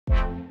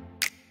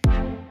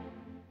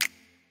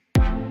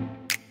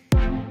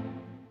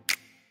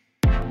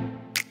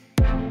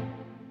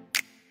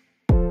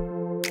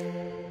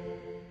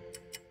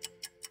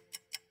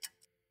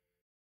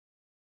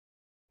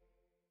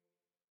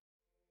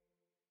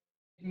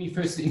Let me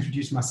first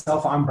introduce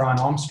myself. I'm Brian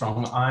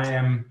Armstrong. I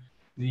am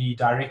the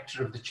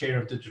director of the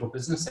chair of digital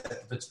business at the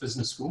Wits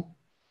Business School.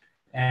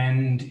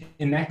 And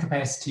in that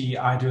capacity,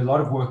 I do a lot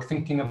of work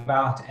thinking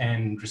about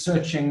and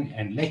researching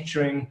and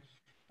lecturing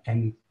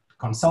and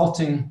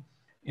consulting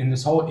in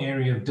this whole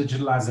area of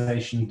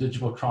digitalization,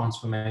 digital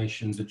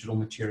transformation, digital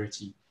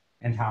maturity,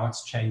 and how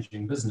it's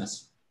changing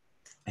business.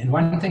 And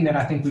one thing that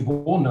I think we've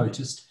all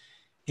noticed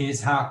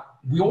is how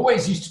we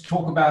always used to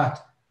talk about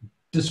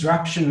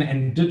disruption,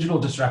 and digital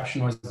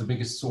disruption was the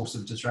biggest source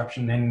of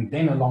disruption. And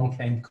then along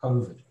came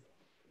COVID,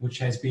 which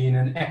has been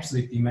an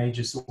absolutely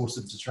major source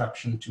of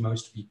disruption to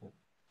most people.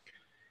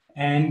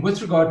 And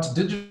with regard to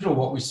digital,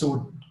 what we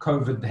saw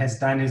COVID has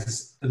done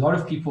is a lot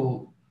of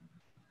people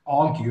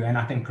argue, and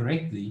I think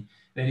correctly,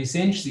 that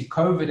essentially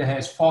COVID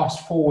has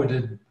fast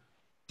forwarded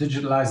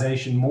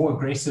digitalization more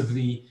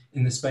aggressively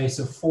in the space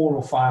of 4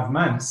 or 5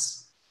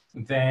 months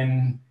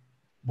than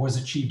was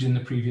achieved in the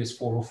previous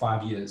 4 or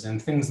 5 years.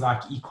 And things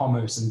like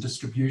e-commerce and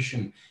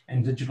distribution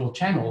and digital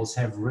channels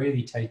have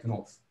really taken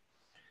off.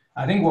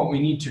 I think what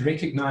we need to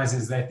recognize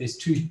is that there's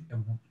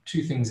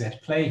two things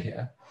at play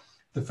here.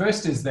 The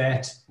first is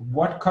that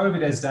what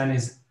COVID has done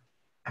is,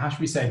 how should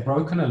we say,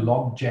 broken a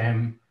log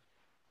jam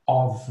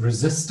of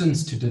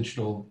resistance to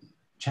digital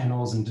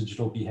channels and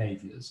digital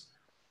behaviors,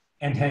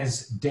 and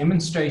has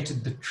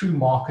demonstrated the true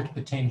market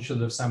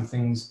potential of some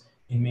things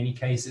in many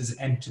cases.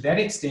 And to that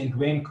extent,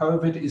 when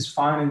COVID is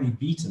finally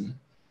beaten,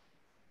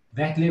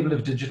 that level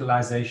of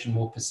digitalization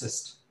will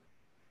persist.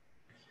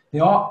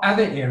 There are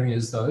other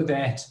areas, though,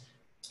 that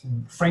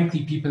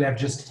frankly people have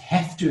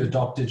to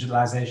adopt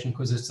digitalization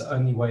because it's the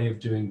only way of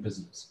doing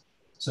business.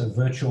 So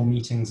virtual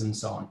meetings and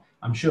so on.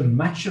 I'm sure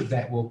much of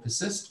that will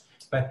persist,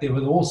 but there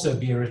will also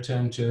be a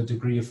return to a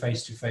degree of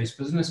face-to-face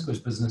business, because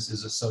business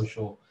is a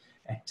social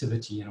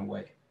activity in a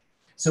way.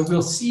 So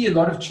we'll see a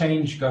lot of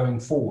change going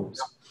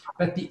forwards.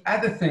 But the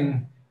other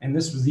thing, and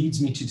this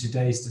leads me to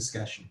today's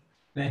discussion,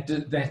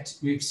 that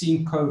we've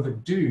seen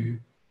COVID do,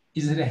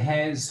 is that it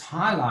has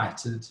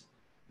highlighted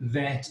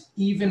that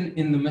even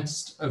in the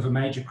midst of a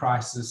major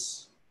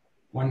crisis,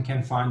 one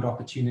can find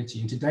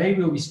opportunity. And today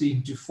we'll be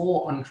speaking to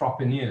 4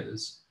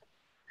 entrepreneurs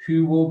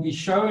who will be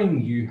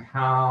showing you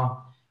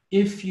how,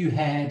 if you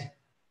had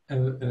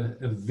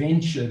a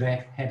venture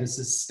that had a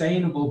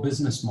sustainable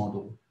business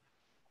model,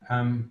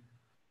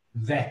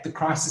 that the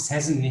crisis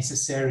hasn't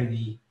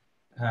necessarily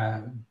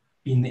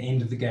been the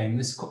end of the game.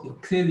 This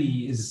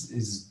clearly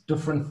is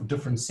different for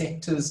different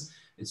sectors.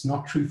 It's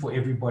not true for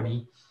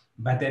everybody,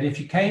 but that if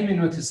you came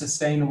in with a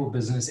sustainable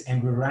business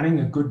and were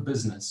running a good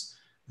business,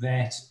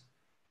 that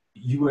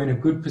you were in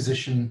a good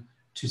position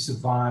to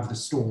survive the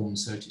storm,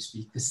 so to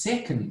speak. The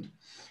second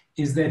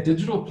is that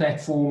digital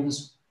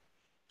platforms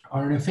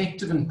are an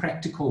effective and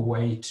practical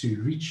way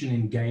to reach and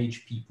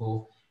engage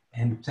people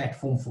and a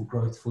platform for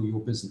growth for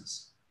your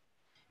business.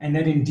 And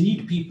that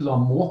indeed people are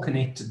more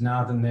connected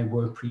now than they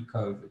were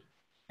pre-COVID.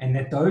 And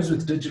that those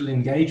with digital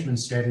engagement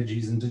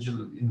strategies and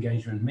digital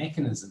engagement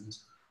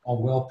mechanisms are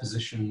well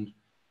positioned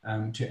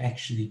to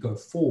actually go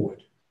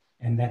forward.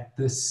 And that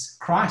this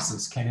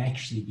crisis can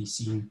actually be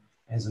seen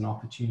as an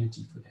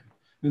opportunity for them.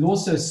 We'll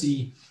also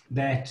see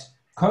that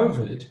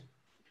COVID,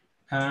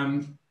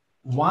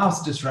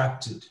 whilst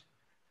disrupted,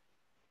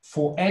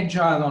 for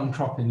agile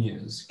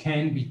entrepreneurs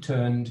can be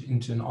turned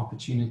into an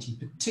opportunity,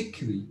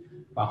 particularly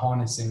by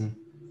harnessing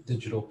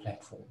digital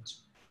platforms.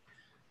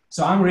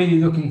 So I'm really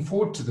looking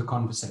forward to the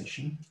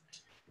conversation.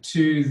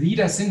 To lead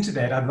us into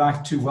that, I'd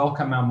like to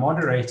welcome our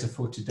moderator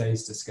for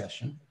today's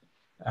discussion,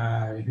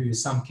 who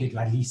is Samke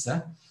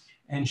Lalisa.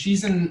 And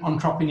she's an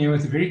entrepreneur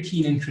with a very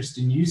keen interest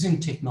in using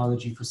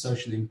technology for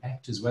social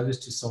impact, as well as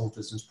to solve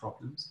business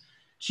problems.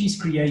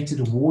 She's created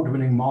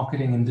award-winning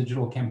marketing and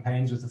digital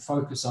campaigns with a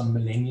focus on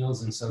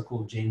millennials and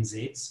so-called Gen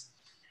Zs.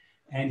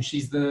 And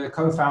she's the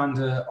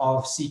co-founder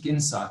of Seek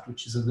Insight,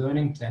 which is a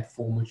learning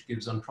platform which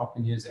gives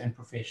entrepreneurs and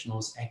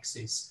professionals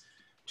access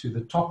to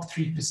the top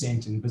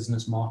 3% in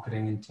business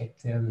marketing and tech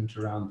talent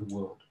around the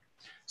world.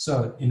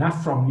 So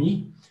enough from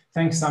me.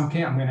 Thanks,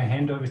 Samke. I'm going to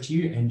hand over to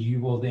you, and you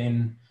will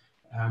then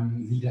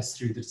lead us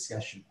through the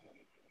discussion.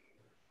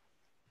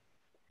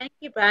 Thank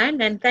you,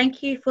 Brian, and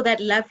thank you for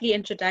that lovely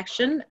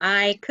introduction.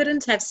 I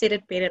couldn't have said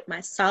it better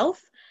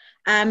myself.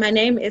 My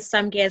name is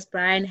Samke, as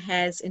Brian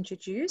has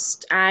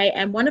introduced. I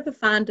am one of the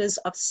founders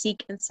of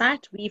Seek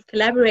Insight. We've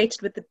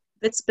collaborated with the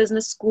Wits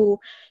Business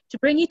School to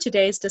bring you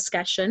today's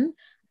discussion.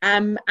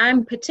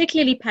 I'm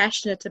particularly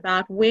passionate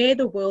about where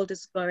the world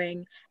is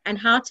going and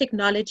how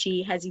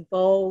technology has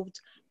evolved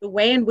the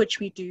way in which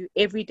we do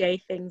everyday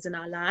things in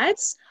our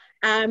lives.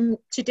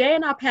 Today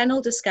in our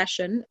panel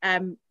discussion,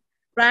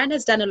 Brian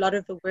has done a lot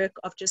of the work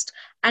of just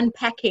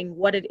unpacking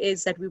what it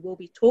is that we will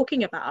be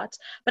talking about.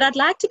 But I'd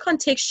like to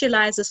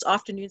contextualize this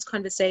afternoon's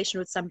conversation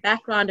with some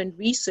background and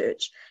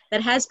research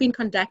that has been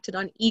conducted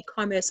on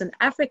e-commerce in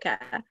Africa,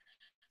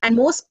 and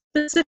more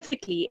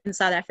specifically in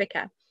South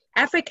Africa.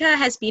 Africa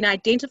has been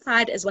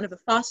identified as one of the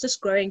fastest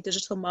growing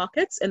digital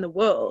markets in the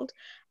world,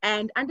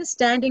 and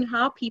understanding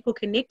how people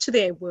connect to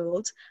their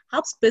world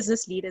helps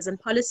business leaders and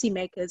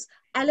policymakers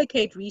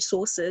allocate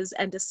resources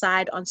and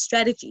decide on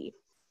strategy.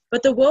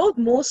 But the world,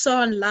 more so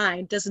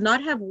online, does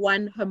not have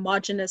one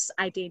homogeneous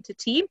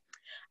identity.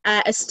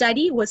 A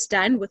study was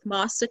done with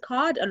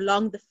MasterCard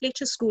along the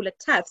Fletcher School at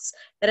Tufts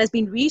that has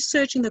been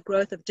researching the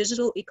growth of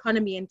digital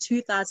economy in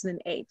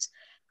 2008.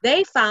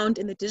 They found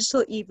in the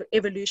Digital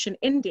Evolution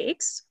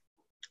Index,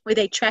 where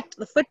they tracked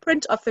the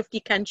footprint of 50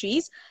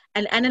 countries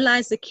and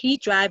analyzed the key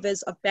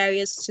drivers of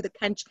barriers to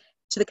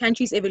the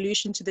country's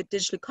evolution to the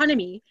digital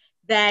economy,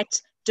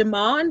 that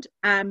demand,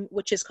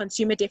 which is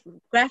consumer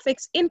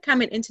demographics,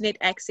 income and internet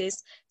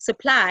access,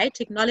 supply,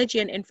 technology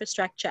and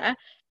infrastructure,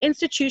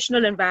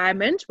 institutional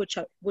environment, which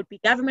would be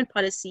government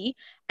policy,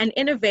 and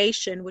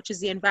innovation, which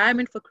is the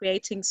environment for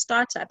creating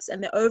startups,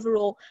 and the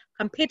overall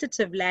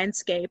competitive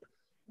landscape,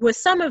 were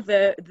some of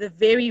the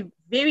very,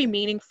 very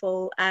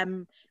meaningful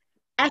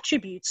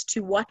attributes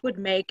to what would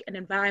make an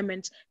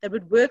environment that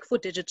would work for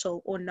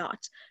digital or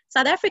not.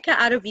 South Africa,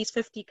 out of these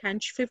 50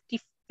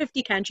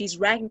 countries,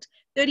 ranked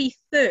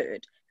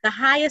 33rd, the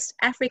highest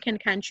African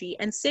country,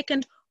 and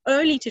second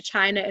only to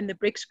China in the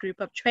BRICS group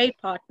of trade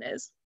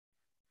partners.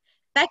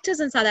 Factors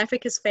in South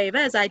Africa's favor,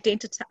 as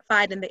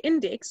identified in the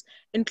index,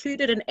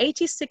 included an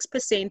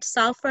 86%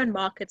 cell phone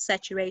market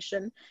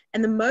saturation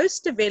and the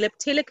most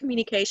developed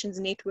telecommunications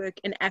network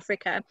in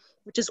Africa,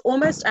 which is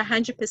almost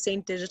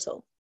 100%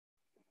 digital.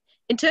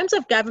 In terms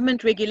of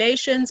government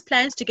regulations,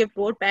 plans to give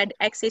broadband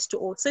access to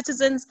all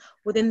citizens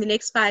within the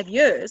next 5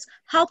 years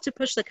helped to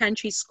push the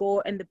country's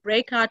score in the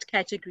breakout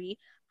category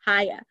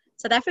higher.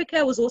 South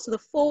Africa was also the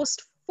fourth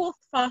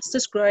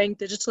fastest growing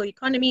digital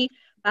economy,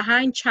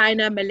 behind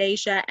China,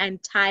 Malaysia, and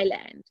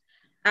Thailand.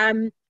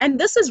 And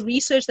this is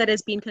research that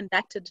has been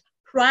conducted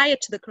prior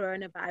to the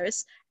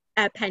coronavirus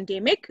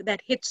pandemic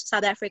that hit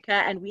South Africa,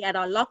 and we had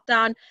our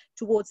lockdown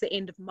towards the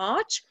end of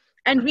March.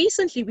 And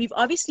recently, we've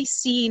obviously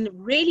seen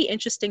really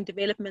interesting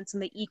developments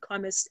in the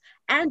e-commerce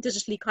and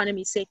digital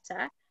economy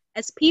sector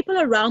as people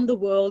around the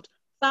world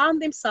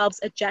found themselves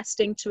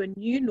adjusting to a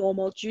new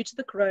normal due to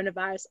the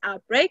coronavirus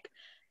outbreak.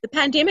 The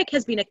pandemic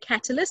has been a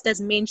catalyst, as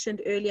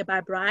mentioned earlier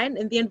by Brian,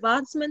 in the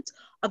advancement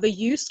of the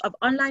use of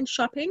online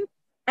shopping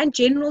and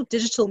general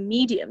digital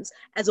mediums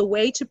as a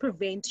way to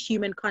prevent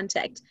human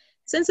contact.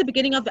 Since the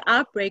beginning of the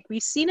outbreak,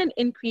 we've seen an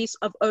increase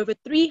of over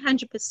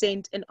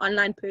 300% in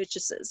online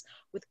purchases,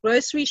 with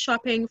grocery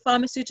shopping,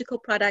 pharmaceutical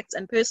products,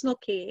 and personal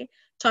care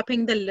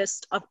topping the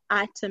list of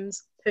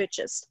items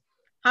purchased.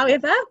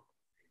 However,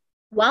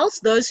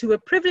 whilst those who were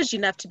privileged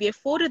enough to be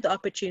afforded the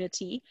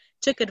opportunity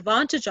took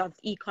advantage of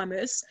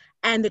e-commerce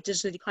and the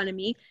digital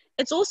economy,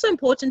 it's also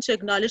important to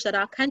acknowledge that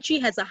our country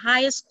has the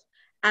highest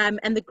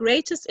and the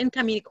greatest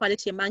income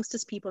inequality amongst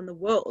its people in the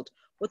world,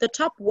 with the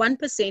top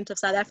 1% of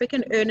South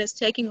African earners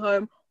taking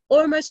home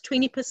almost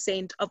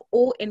 20% of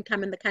all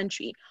income in the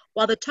country,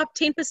 while the top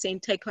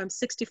 10% take home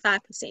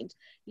 65%,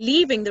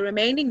 leaving the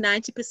remaining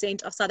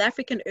 90% of South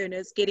African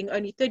earners getting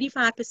only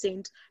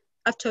 35%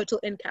 of total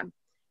income.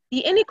 The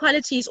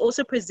inequalities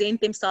also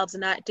present themselves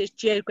in our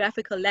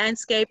geographical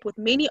landscape, with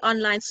many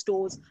online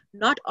stores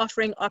not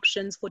offering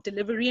options for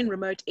delivery in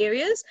remote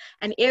areas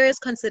and areas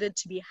considered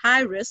to be high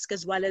risk,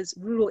 as well as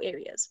rural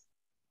areas.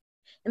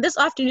 In this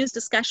afternoon's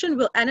discussion,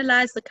 we'll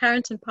analyze the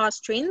current and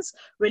past trends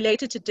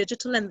related to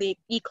digital and the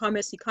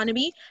e-commerce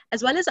economy,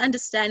 as well as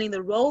understanding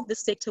the role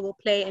this sector will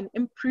play in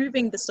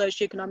improving the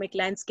socioeconomic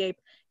landscape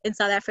in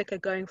South Africa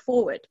going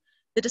forward.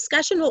 The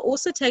discussion will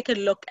also take a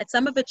look at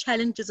some of the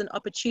challenges and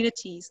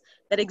opportunities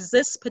that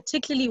exist,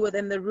 particularly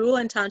within the rural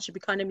and township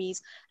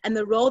economies, and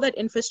the role that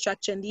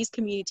infrastructure in these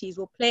communities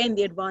will play in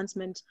the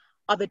advancement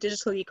of the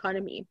digital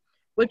economy.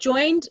 We're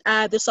joined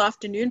this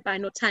afternoon by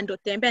Nothando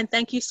Tembe, and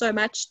thank you so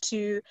much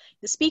to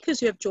the speakers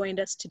who have joined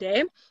us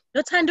today.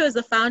 Nothando is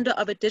the founder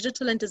of a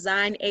digital and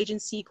design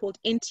agency called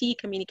NT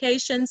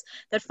Communications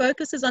that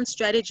focuses on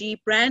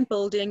strategy, brand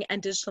building,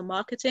 and digital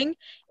marketing.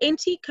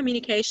 NT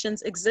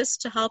Communications exists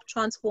to help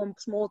transform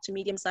small to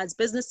medium-sized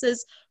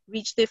businesses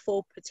reach their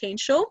full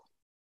potential.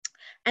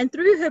 And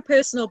through her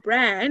personal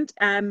brand,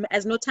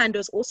 as Nothando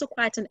is also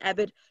quite an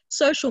avid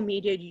social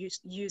media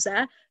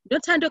user,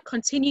 Nothando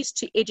continues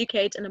to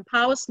educate and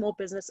empower small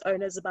business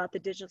owners about the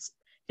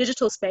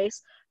digital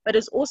space, but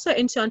is also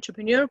into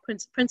entrepreneurial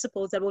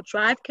principles that will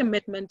drive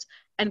commitment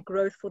and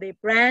growth for their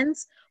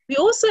brands. We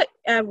also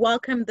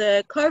welcome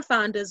the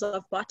co-founders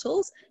of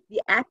Bottles,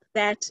 the app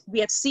that we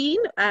have seen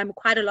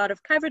quite a lot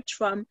of coverage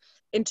from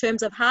in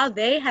terms of how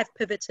they have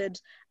pivoted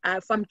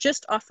from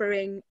just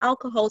offering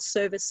alcohol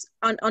service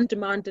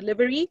on-demand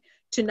delivery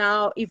to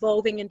now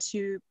evolving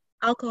into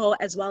alcohol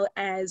as well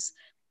as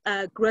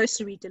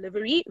grocery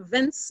delivery.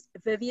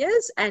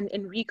 Viviers and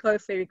Enrico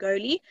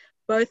Ferigolli,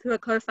 both who are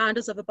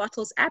co-founders of the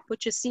Bottles app,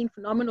 which has seen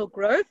phenomenal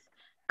growth.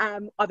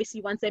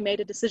 Obviously, once they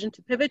made a decision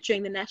to pivot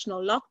during the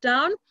national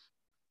lockdown,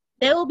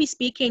 they will be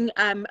speaking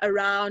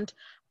around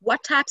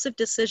what types of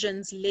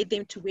decisions led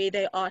them to where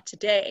they are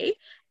today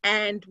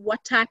and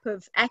what type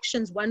of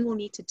actions one will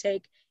need to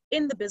take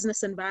in the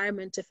business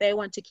environment if they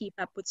want to keep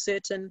up with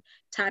certain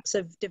types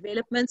of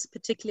developments,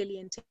 particularly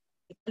in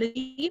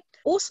technology.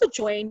 Also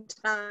joined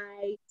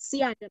by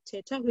Siyanda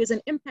Mthethwa, who is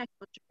an impact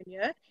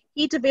entrepreneur.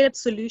 He developed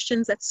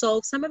solutions that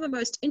solve some of the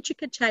most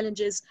intricate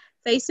challenges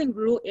facing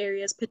rural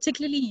areas,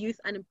 particularly youth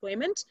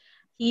unemployment.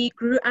 He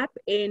grew up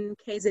in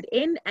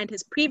KZN and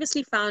has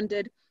previously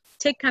founded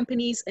tech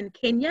companies in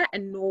Kenya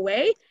and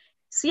Norway.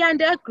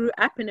 Siyanda grew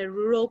up in a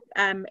rural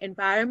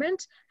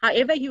environment.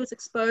 However, he was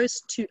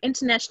exposed to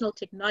international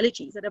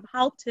technologies that have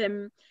helped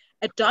him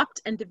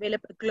adopt and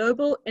develop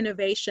global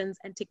innovations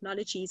and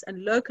technologies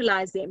and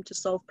localize them to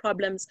solve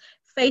problems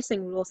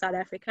facing rural South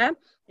Africa.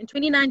 In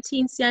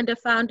 2019, Siyanda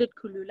founded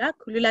Kuloola.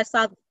 Kuloola is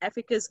South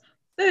Africa's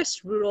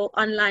first rural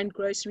online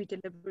grocery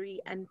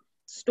delivery and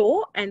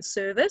store and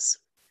service.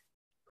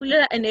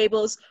 Kuloola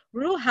enables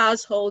rural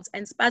households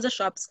and spaza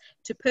shops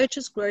to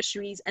purchase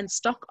groceries and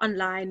stock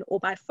online or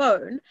by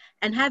phone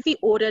and have the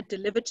order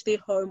delivered to their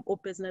home or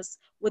business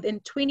within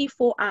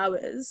 24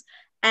 hours.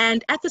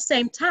 And at the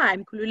same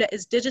time, Kuloola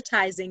is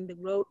digitizing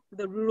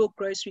the rural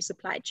grocery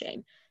supply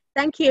chain.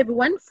 Thank you,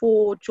 everyone,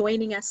 for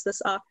joining us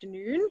this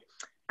afternoon.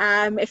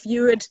 If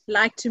you would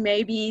like to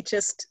maybe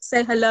just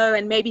say hello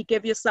and maybe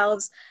give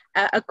yourselves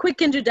a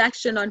quick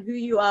introduction on who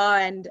you are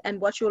and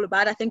what you're all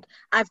about. I think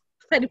I've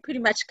pretty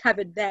much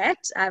covered that.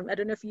 I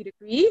don't know if you'd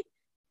agree.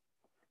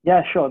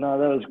 Yeah, sure. No,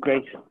 that was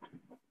great.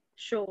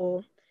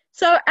 Sure.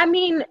 So, I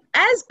mean,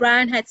 as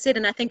Brian had said,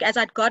 and I think as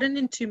I'd gotten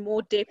into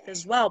more depth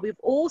as well, we've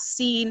all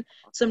seen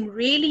some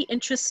really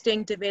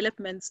interesting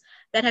developments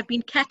that have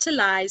been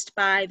catalyzed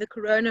by the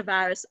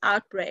coronavirus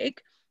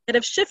outbreak that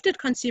have shifted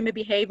consumer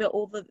behavior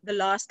over the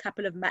last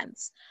couple of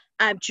months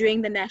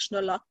during the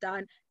national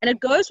lockdown. And it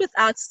goes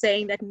without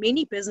saying that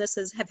many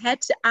businesses have had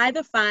to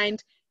either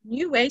find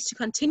new ways to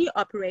continue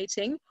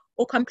operating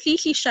or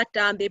completely shut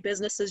down their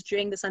businesses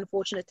during this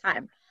unfortunate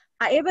time.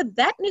 However,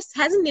 that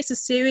hasn't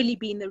necessarily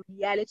been the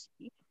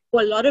reality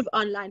for a lot of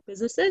online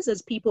businesses,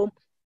 as people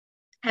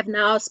have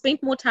now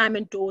spent more time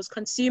indoors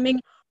consuming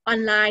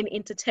online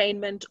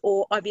entertainment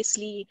or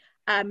obviously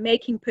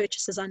making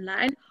purchases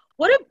online.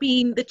 What have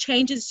been the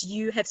changes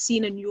you have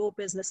seen in your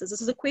businesses?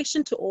 This is a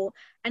question to all.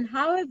 And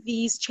how have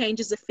these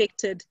changes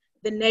affected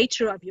the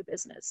nature of your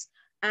business?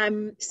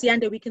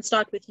 Siyanda, we can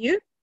start with you.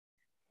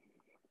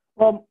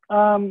 Well,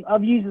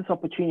 I've used this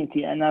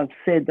opportunity and I've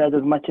said that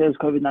as much as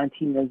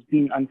COVID-19 has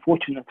been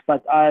unfortunate,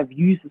 but I've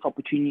used this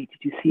opportunity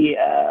to see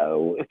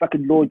if I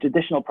could launch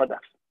additional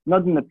products,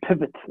 not in a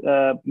pivot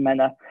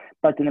manner,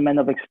 but in a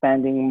manner of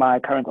expanding my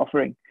current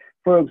offering.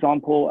 For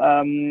example,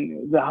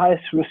 the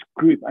highest risk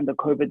group under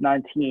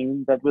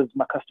COVID-19 that was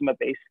my customer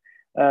base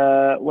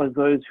was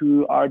those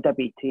who are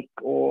diabetic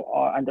or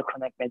are under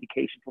chronic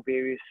medication for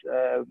various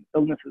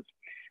illnesses.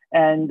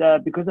 And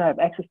because I have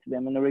access to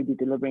them and already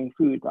delivering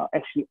food, I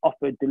actually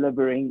offered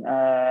delivering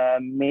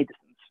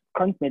medicines,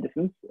 chronic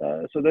medicines.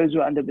 So those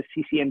who are under the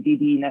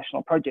CCMDD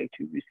national project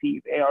who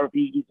receive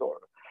ARVs or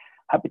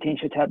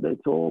hypertension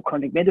tablets or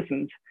chronic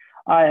medicines,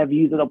 I have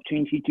used that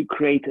opportunity to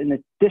create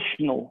an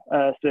additional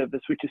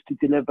service, which is to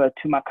deliver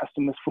to my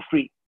customers for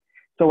free.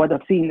 So what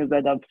I've seen is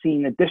that I've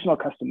seen additional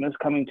customers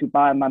coming to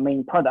buy my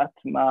main product,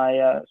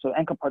 my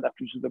anchor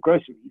product, which is the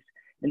groceries,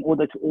 in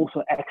order to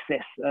also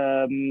access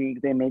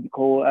their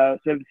medical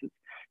services.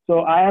 So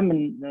I am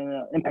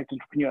an impact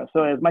entrepreneur.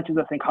 So as much as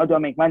I think, how do I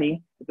make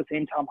money? At the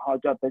same time, how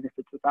do I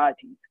benefit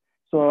society?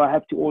 So I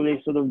have to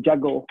always sort of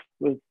juggle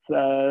with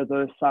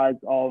those sides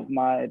of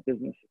my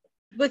business.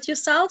 With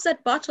yourselves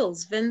at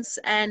Bottles, Vince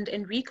and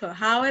Enrico,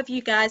 how have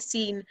you guys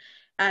seen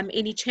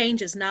any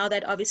changes now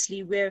that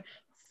obviously we're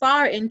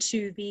far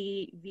into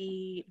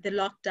the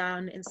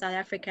lockdown in South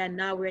Africa and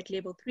now we're at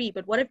level 3,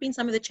 but what have been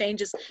some of the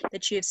changes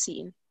that you have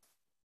seen?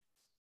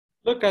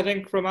 Look, I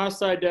think from our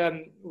side,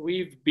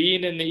 we've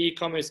been in the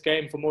e-commerce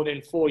game for more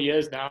than 4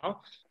 years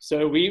now.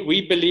 So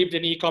we believed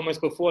in e-commerce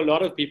before a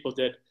lot of people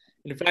did.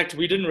 In fact,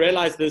 we didn't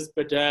realize this,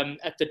 but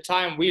at the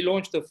time we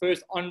launched the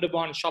first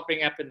on-demand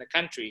shopping app in the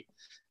country.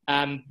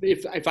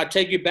 If I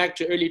take you back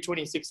to early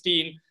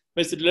 2016,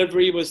 Mr.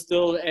 Delivery was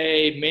still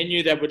a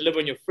menu that would live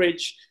on your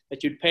fridge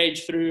that you'd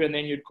page through, and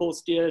then you'd call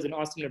Steers and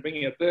ask them to bring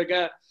you a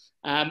burger.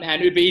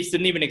 And Uber Eats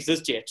didn't even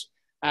exist yet.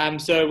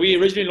 So we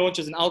originally launched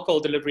as an alcohol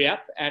delivery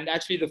app, and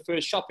actually the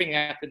first shopping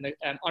app,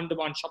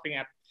 on-demand shopping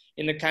app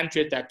in the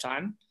country at that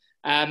time.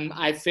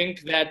 I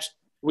think that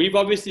we've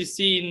obviously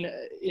seen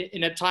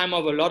in a time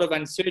of a lot of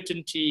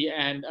uncertainty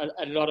and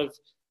a lot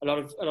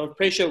of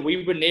pressure,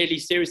 we were nearly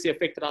seriously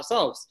affected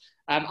ourselves.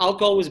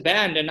 Alcohol was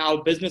banned and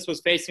our business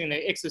was facing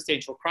an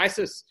existential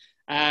crisis.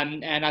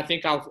 And I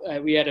think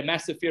we had a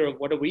massive fear of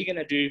what are we going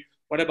to do?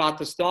 What about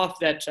the staff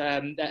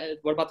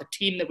what about the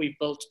team that we've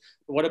built?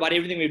 What about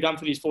everything we've done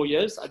for these 4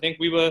 years? I think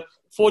we were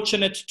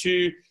fortunate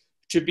to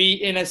be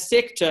in a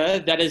sector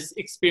that has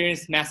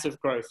experienced massive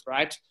growth,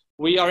 right?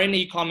 We are in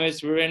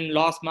e-commerce, we're in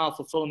last mile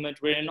fulfillment,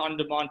 we're in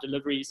on-demand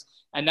deliveries.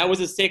 And that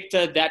was a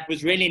sector that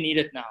was really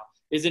needed now.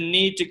 There's a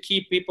need to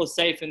keep people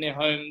safe in their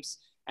homes,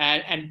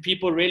 and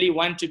people really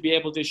want to be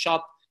able to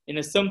shop in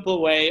a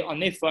simple way on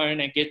their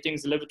phone and get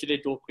things delivered to their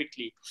door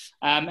quickly.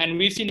 And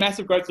we've seen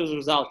massive growth as a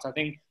result. I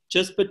think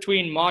just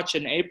between March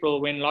and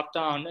April, when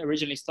lockdown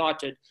originally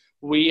started,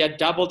 we had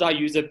doubled our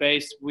user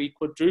base. We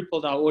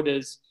quadrupled our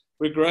orders.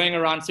 We're growing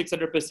around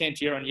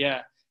 600% year on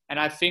year. And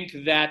I think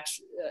that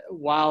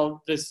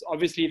while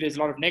obviously there's a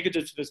lot of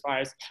negatives to this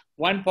virus,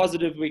 one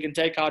positive we can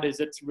take out is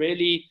it's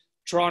really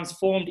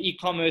transformed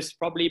e-commerce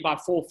probably by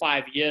 4 or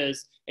 5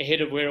 years ahead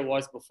of where it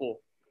was before.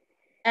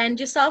 And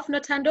yourself,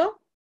 Nothando?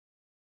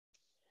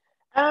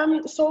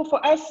 So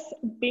for us,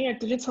 being a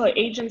digital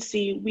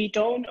agency, we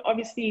don't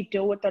obviously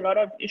deal with a lot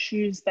of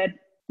issues that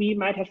we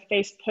might have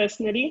faced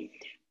personally,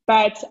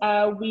 but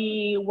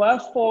we were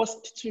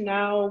forced to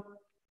now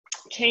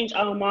change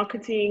our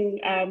marketing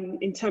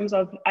in terms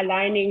of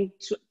aligning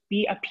to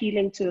be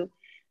appealing to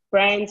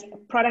brands,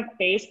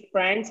 product-based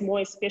brands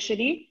more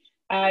especially,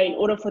 in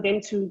order for them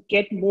to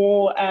get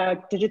more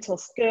digital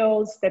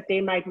skills that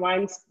they might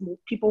want,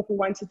 people who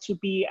wanted to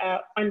be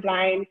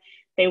online,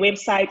 their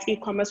websites,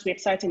 e-commerce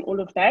websites, and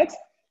all of that.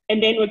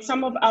 And then with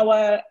some of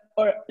our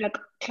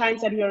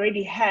clients that we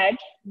already had,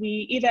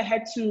 we either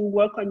had to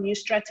work on new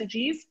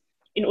strategies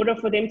in order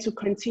for them to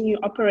continue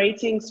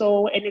operating.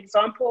 So an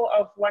example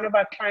of one of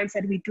our clients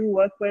that we do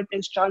work with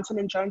is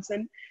Johnson &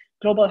 Johnson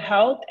Global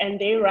Health, and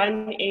they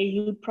run a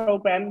youth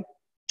program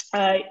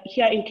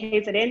here in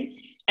KZN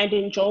and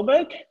in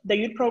Joburg. The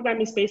youth program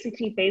is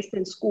basically based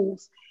in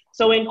schools.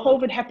 So when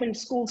COVID happened,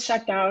 schools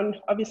shut down,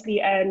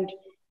 obviously, and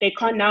they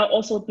can't now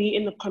also be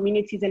in the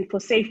communities, and for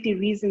safety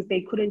reasons,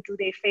 they couldn't do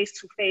their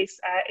face-to-face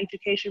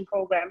education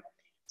program.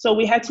 So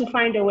we had to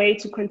find a way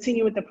to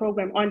continue with the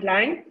program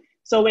online.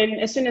 So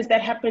as soon as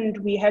that happened,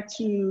 we had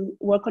to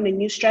work on a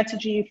new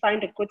strategy,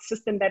 find a good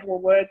system that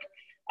will work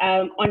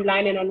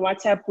online and on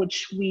WhatsApp,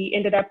 which we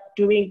ended up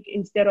doing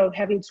instead of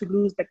having to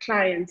lose the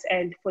clients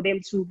and for them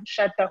to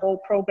shut the whole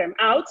program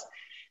out.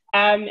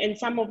 And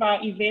some of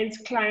our events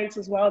clients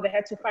as well, they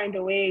had to find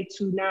a way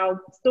to now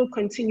still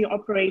continue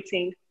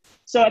operating.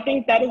 So I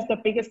think that is the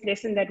biggest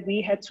lesson that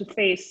we had to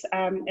face,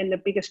 and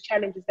the biggest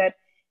challenge is that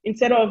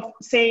instead of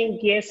saying,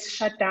 yes,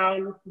 shut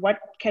down, what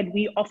can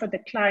we offer the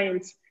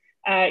clients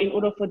in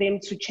order for them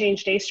to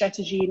change their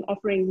strategy in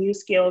offering new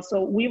skills?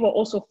 So we were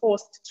also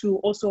forced to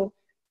also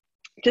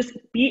just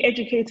be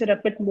educated a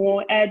bit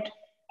more, add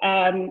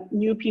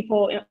new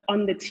people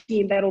on the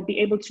team that will be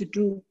able to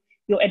do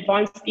your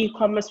advanced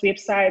e-commerce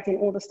websites and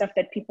all the stuff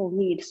that people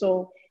need.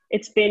 So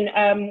it's been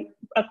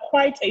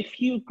quite a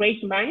few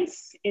great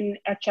months in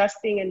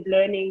adjusting and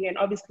learning, and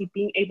obviously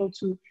being able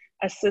to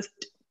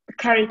assist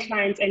current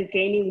clients and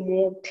gaining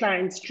more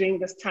clients during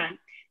this time.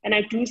 And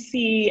I do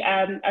see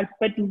a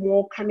bit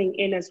more coming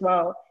in as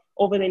well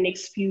over the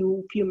next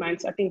few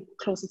months. I think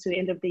closer to the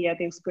end of the year,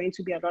 there's going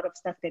to be a lot of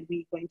stuff that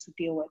we're going to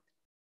deal with.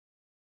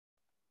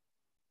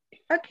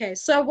 Okay,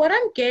 so what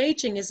I'm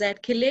gauging is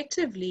that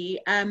collectively,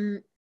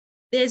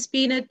 there's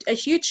been a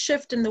huge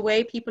shift in the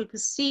way people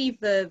perceive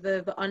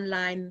the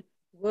online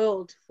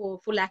world, for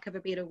lack of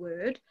a better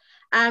word,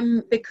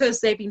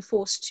 because they've been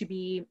forced to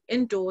be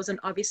indoors and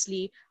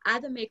obviously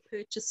either make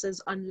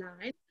purchases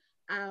online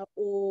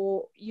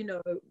or,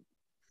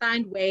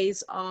 find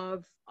ways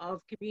of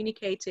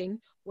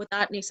communicating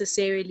without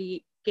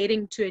necessarily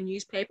getting to a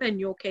newspaper, in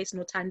your case,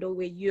 Nothando,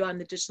 where you are in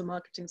the digital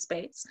marketing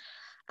space.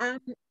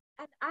 And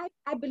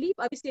I believe,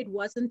 obviously, it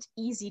wasn't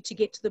easy to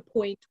get to the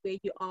point where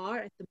you are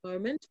at the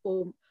moment.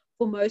 For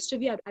most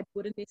of you, I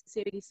wouldn't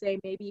necessarily say,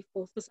 maybe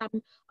for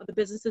some of the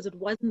businesses, it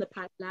was in the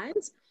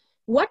pipelines.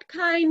 What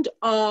kind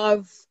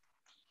of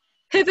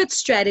pivot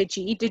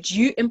strategy did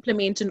you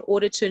implement in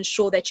order to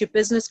ensure that your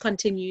business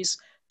continues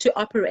to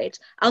operate?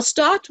 I'll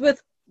start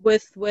with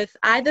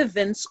either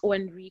Vince or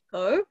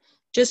Enrico,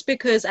 just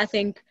because I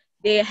think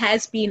there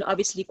has been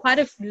obviously quite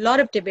a lot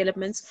of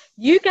developments.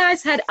 You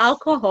guys had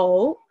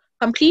alcohol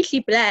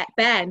completely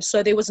banned,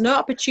 so there was no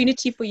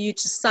opportunity for you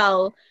to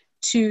sell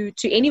to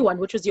anyone,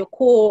 which was your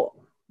core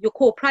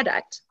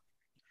product.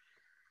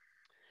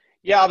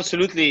 Yeah,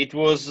 absolutely. It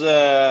was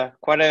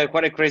quite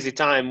a crazy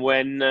time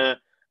when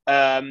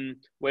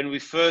we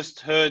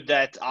first heard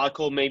that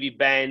alcohol may be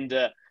banned.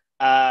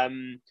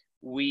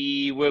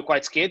 We were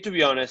quite scared, to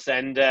be honest,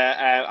 and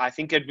I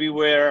think that we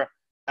were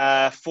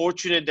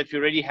fortunate that we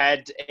already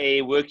had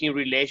a working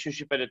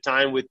relationship at the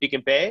time with Pick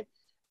n Pay,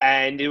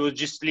 and it was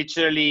just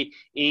literally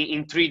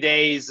in 3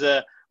 days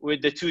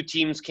with the two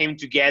teams came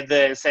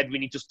together and said we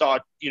need to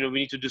start, we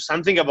need to do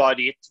something about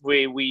it.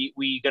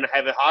 We're gonna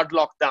have a hard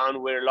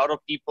lockdown where a lot of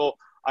people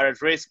are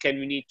at risk, and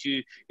we need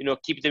to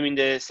keep them in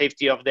the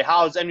safety of the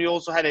house. And we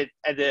also had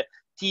a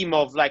team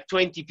of like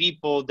 20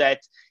 people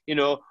that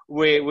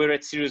were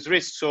at serious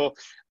risk. So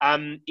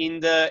in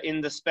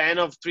the span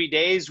of 3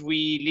 days,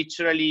 we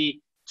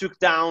literally took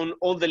down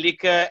all the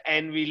liquor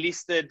and we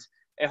listed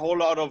a whole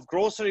lot of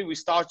grocery. We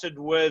started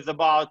with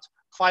about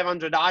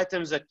 500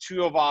 items at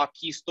 2 of our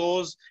key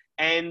stores,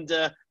 and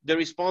the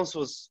response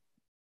was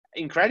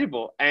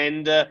incredible.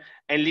 And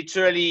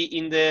literally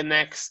in the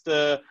next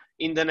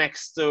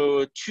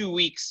 2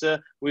 weeks,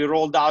 we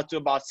rolled out to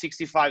about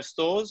 65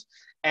 stores.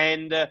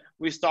 and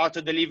we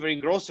started delivering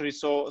groceries.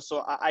 So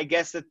I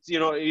guess that, you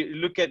know,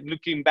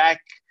 looking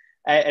back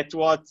at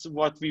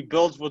what we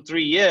built for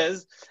 3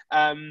 years,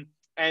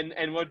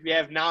 and what we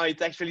have now,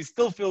 it actually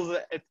still feels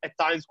at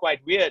times quite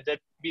weird that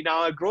we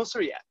now a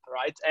grocery app,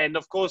 right? And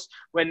of course,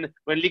 when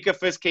liquor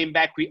first came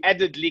back, we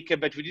added liquor,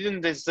 but we didn't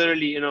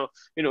necessarily, you know,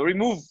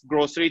 remove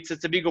grocery.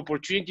 It's a big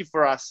opportunity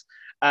for us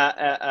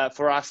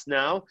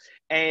now,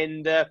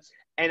 and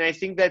I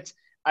think that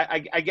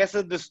I guess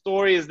that the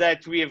story is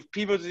that we have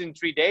pivoted in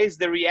 3 days.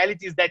 The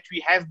reality is that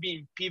we have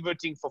been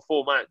pivoting for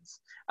 4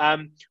 months.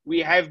 We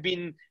have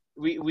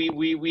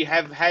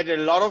had a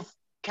lot of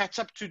catch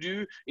up to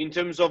do in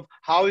terms of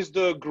how is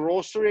the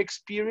grocery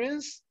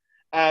experience,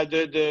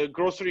 the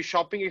grocery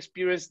shopping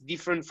experience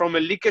different from a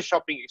liquor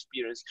shopping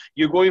experience.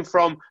 You're going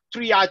from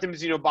 3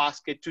 items in your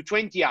basket to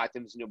 20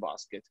 items in your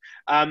basket.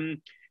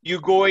 You're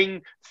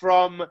going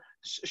from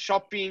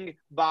shopping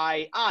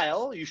by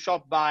aisle, you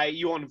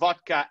want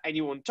vodka and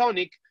you want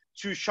tonic,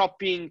 to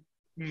shopping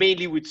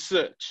mainly with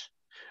search.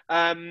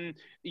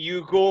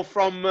 You go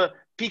from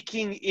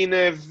picking in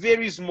a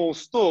very small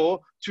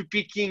store to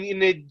picking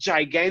in a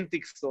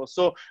gigantic store.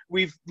 So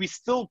we're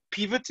still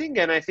pivoting,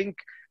 and I think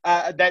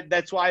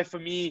that's why for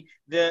me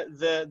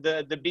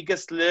the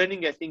biggest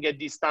learning, I think, at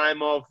this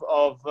time of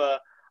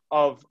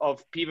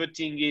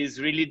pivoting is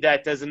really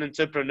that as an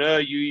entrepreneur,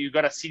 you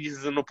gotta see this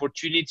as an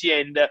opportunity,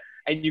 and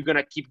you're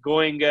gonna keep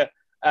going at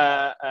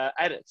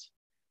it.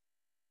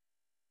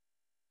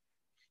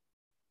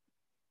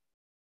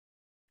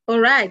 All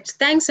right,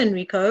 thanks,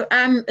 Enrico.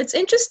 It's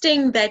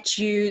interesting that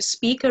you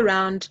speak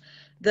around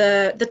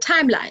the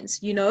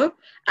timelines. You know,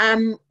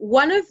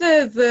 one of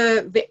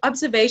the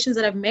observations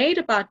that I've made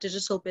about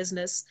digital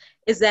business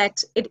is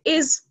that it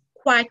is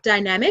quite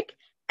dynamic,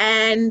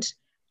 and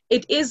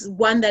it is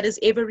one that is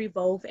ever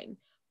evolving.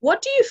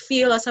 What do you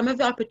feel are some of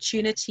the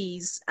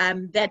opportunities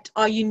that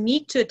are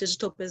unique to a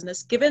digital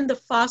business, given the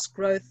fast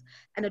growth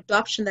and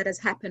adoption that has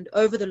happened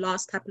over the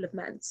last couple of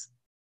months?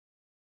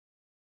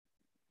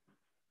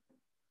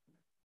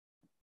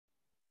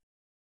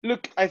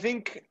 Look, I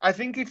think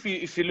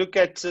if you look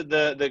at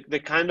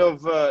the kind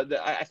of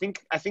I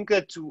think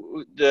that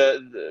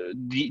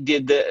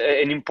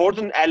an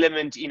important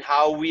element in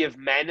how we have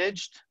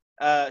managed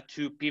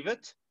to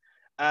pivot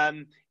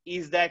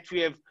is that we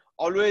have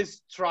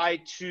always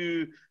tried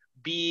to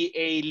be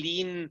a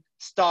lean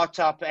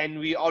startup, and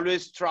we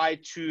always try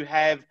to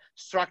have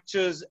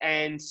structures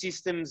and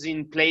systems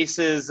in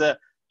places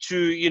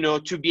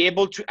to be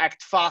able to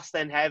act fast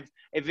and have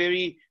a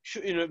very,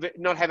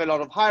 not have a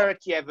lot of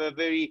hierarchy, have a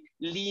very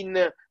lean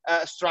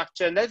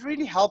structure. And that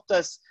really helped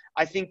us,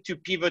 I think, to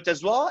pivot,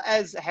 as well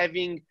as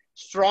having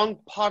strong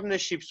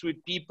partnerships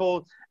with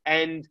people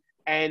and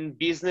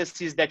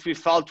businesses that we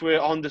felt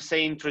were on the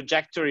same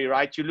trajectory,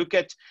 right? You look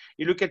at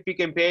Pick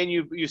n Pay, and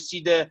you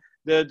see the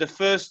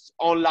first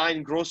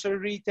online grocery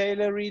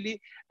retailer, really.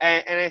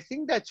 And I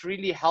think that's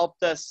really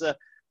helped us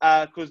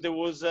because there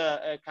was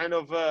a kind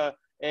of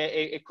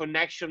a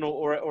connection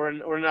or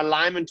an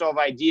alignment of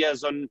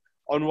ideas on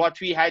what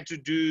we had to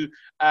do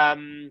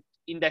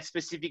in that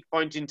specific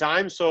point in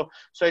time. So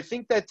I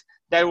think that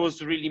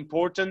was really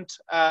important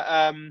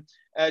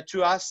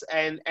to us,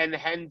 and I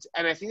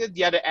think that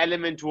the other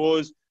element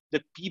was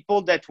the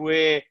people that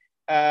were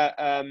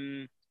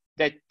that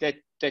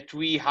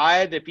we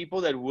hired, the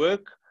people that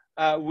work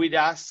with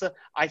us.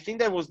 I think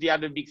that was the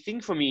other big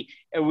thing for me.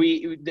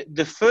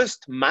 The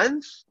first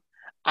month,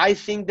 I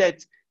think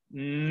that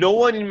no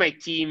one in my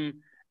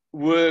team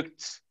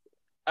worked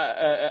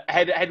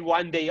had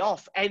one day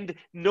off, and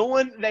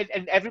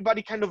and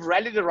everybody kind of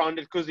rallied around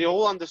it because they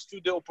all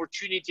understood the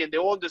opportunity, and they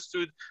all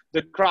understood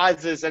the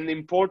crisis and the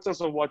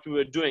importance of what we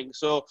were doing.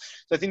 So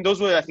I think those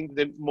were, I think,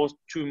 the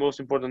two most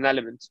important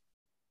elements.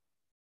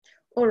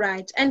 All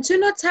right. And to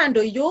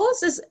Nothando,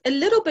 yours is a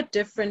little bit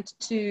different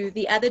to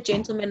the other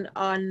gentlemen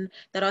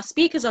that are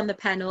speakers on the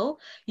panel.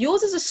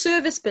 Yours is a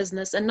service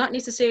business and not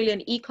necessarily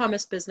an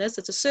e-commerce business.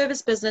 It's a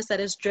service business that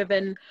is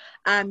driven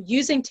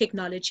using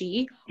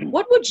technology.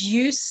 What would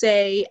you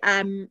say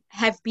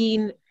have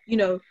been,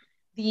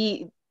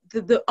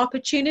 the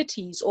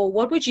opportunities, or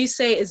what would you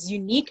say is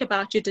unique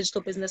about your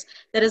digital business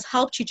that has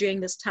helped you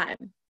during this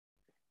time?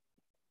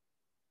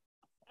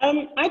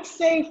 I'd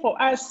say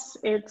for us,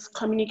 it's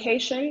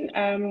communication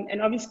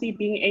and obviously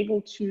being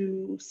able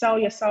to sell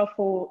yourself,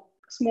 for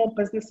small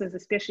businesses,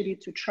 especially,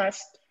 to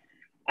trust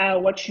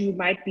what you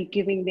might be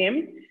giving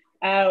them.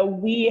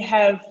 We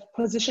have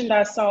positioned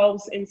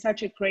ourselves in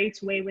such a great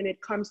way when it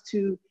comes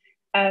to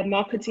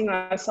marketing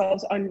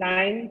ourselves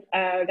online.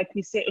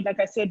 Like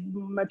I said,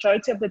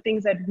 majority of the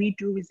things that we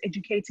do is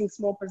educating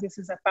small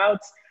businesses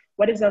about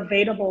what is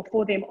available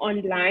for them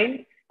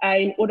online.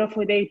 In order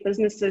for their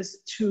businesses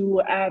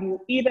to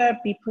either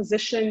be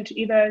positioned,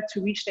 either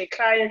to reach their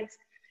clients.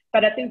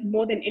 But I think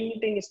more than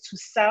anything is to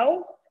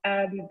sell.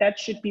 That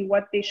should be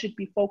what they should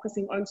be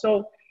focusing on.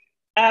 So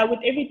with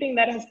everything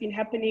that has been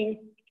happening,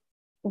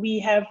 we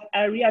have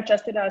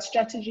readjusted our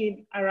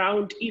strategy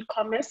around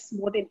e-commerce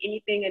more than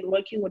anything, and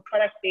working with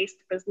product-based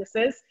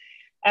businesses.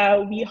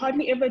 We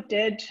hardly ever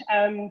did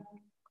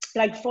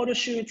like photo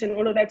shoots and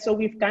all of that. So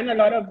we've done a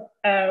lot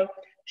of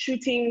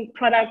shooting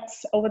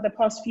products over the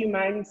past few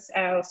months.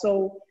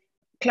 So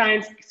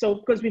clients, so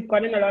because we've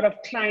gotten a lot of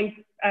client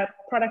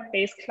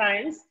product-based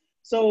clients,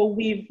 so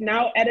we've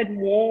now added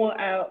more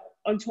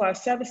onto our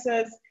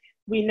services.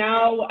 We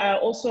now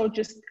also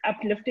just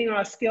uplifting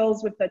our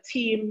skills with the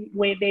team,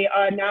 where they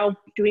are now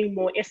doing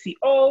more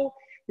SEO,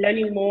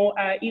 learning more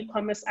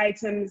e-commerce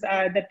items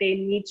that they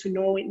need to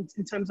know in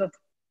terms of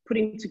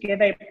putting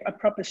together a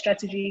proper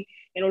strategy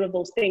and all of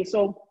those things.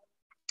 So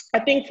I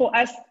think for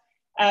us,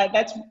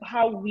 that's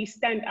how we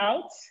stand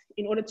out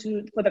in order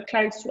for the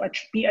clients to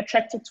be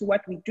attracted to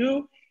what we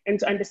do and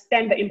to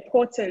understand the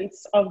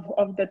importance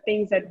of the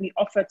things that we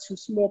offer to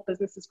small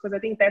businesses. Because I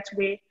think that's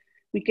where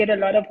we get a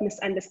lot of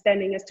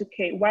misunderstanding as to,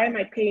 okay, why am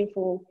I paying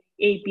for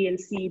A, B, and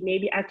C?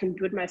 Maybe I can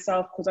do it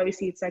myself, because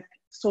obviously it's like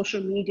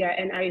social media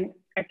and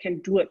I can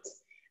do it.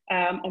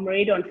 I'm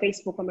already on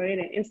Facebook, I'm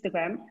already on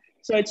Instagram.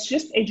 So it's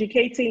just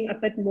educating a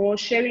bit more,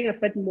 sharing a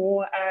bit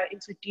more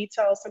into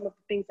detail some of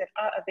the things that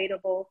are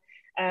available.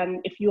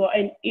 If you are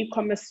in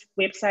e-commerce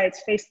websites,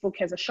 Facebook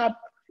has a shop,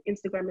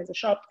 Instagram has a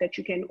shop that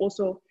you can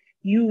also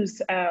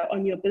use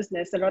on your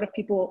business. A lot of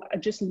people are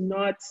just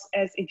not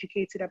as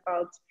educated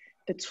about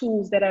the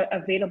tools that are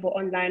available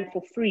online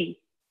for free.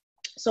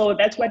 So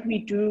that's what we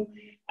do.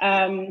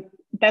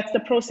 That's the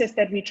process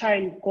that we try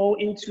and go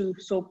into,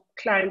 so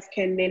clients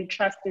can then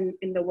trust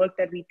in the work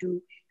that we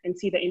do and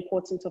see the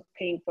importance of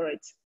paying for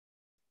it.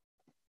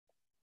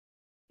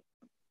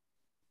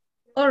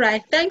 All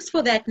right, thanks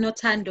for that,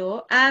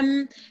 Nothando.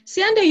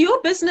 Siyanda,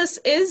 your business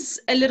is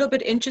a little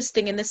bit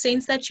interesting in the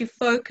sense that you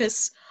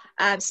focus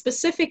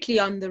specifically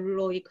on the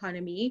rural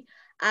economy.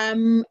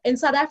 In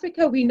South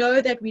Africa, we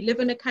know that we live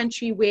in a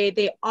country where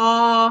there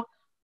are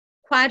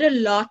quite a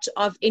lot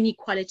of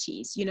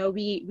inequalities. You know,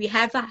 we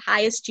have the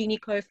highest Gini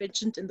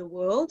coefficient in the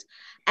world,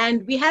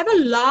 and we have a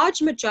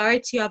large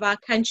majority of our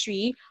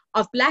country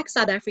of Black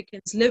South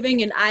Africans living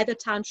in either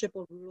township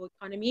or rural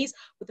economies,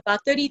 with about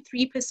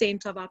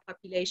 33% of our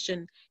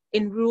population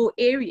in rural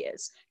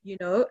areas. You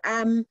know,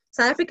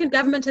 South African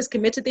government has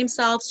committed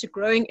themselves to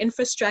growing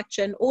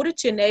infrastructure in order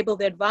to enable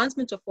the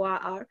advancement of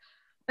 4R.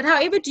 But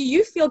however, do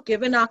you feel,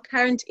 given our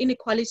current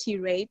inequality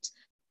rate,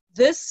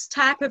 this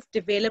type of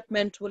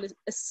development will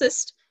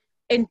assist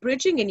in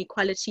bridging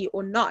inequality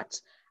or not,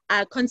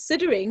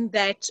 considering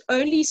that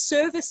only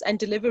service and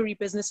delivery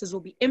businesses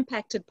will be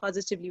impacted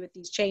positively with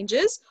these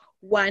changes,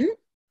 one?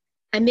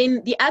 And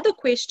then the other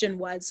question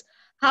was,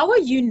 how are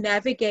you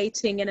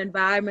navigating an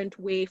environment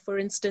where, for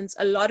instance,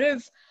 a lot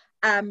of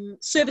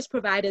service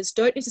providers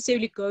don't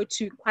necessarily go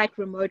to quite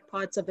remote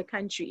parts of the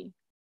country?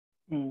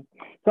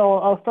 So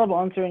I'll start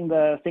answering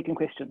the second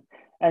question.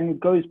 And it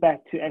goes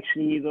back to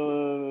actually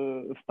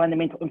the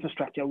fundamental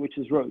infrastructure, which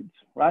is roads,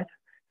 right?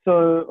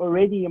 So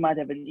already you might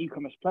have an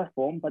e-commerce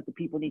platform, but the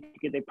people need to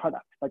get their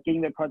product. But getting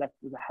their product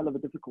is a hell of a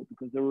difficult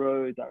because the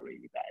roads are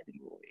really bad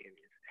in rural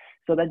areas.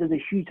 So that is a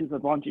huge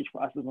disadvantage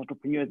for us as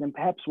entrepreneurs, and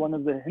perhaps one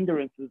of the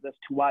hindrances as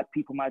to why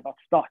people might not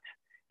start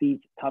these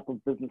type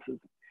of businesses.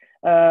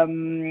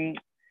 Going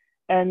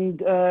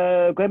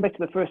back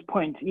to the first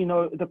point, you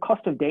know, the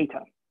cost of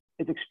data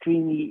is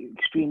extremely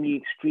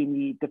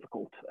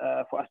difficult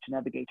for us to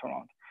navigate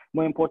around.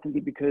 More importantly,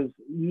 because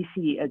we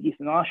see, at least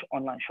in our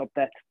online shop,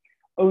 that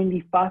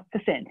only 5%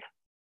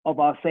 of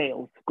our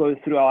sales go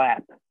through our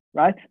app,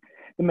 right?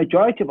 The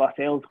majority of our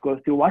sales go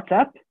through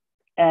WhatsApp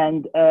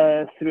and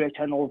through a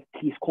channel of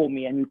Please Call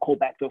Me, and we call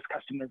back those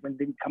customers, and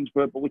then it becomes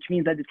verbal, which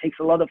means that it takes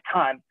a lot of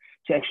time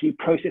to actually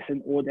process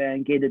an order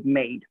and get it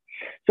made.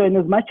 So in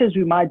as much as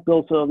we might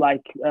build sort of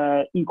like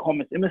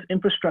e-commerce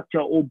infrastructure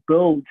or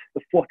build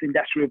the fourth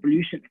industrial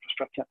revolution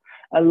infrastructure,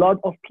 a lot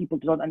of people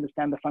do not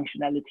understand the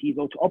functionalities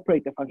or to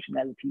operate the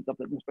functionalities of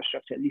the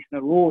infrastructure, at least in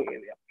a rural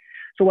area.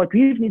 So what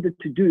we've needed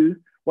to do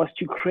was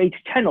to create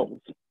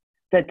channels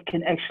that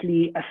can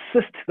actually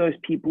assist those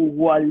people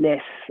who are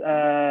less,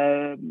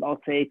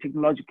 I'll say,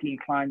 technologically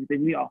inclined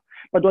than we are.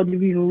 But what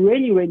we've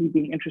really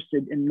been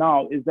interested in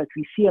now is that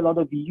we see a lot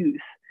of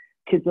youth,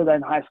 kids that are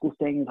in high school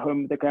staying at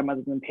home with their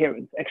grandmothers and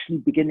parents, actually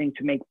beginning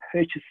to make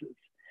purchases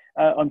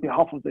on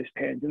behalf of those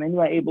parents. And then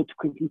we're able to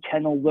quickly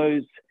channel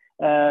those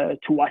to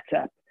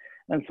WhatsApp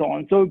and so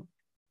on. So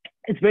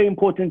it's very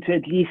important to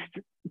at least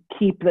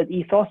keep that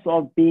ethos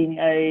of being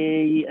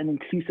an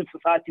inclusive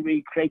society where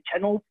you create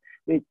channels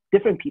with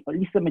different people, at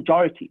least the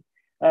majority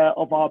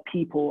of our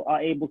people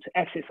are able to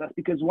access us.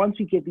 Because once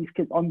we get these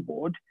kids on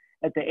board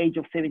at the age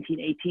of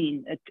 17,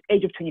 18, at the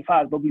age of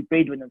 25, they'll be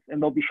breadwinners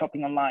and they'll be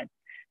shopping online.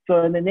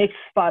 So in the next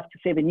 5 to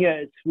 7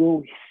 years,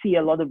 we'll see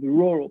a lot of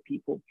rural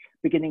people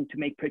beginning to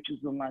make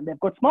purchases online. They've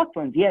got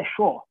smartphones, yeah,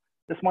 sure.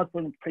 The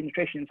smartphone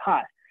penetration is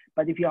high,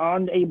 but if you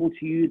aren't able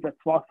to use that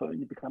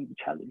smartphone, it becomes a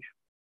challenge.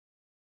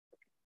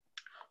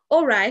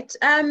 All right,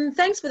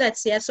 thanks for that,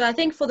 Sia. So I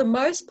think for the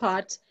most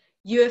part,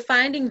 you're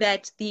finding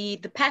that the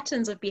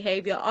patterns of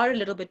behavior are a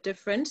little bit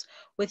different,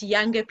 with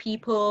younger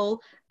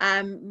people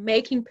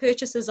making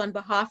purchases on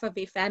behalf of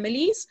their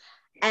families,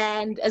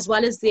 and as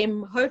well as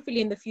them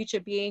hopefully in the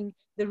future being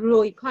the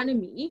rural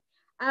economy.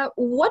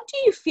 What do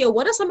you feel?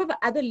 What are some of the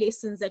other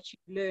lessons that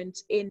you've learned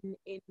in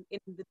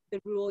the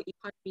rural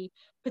economy,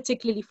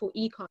 particularly for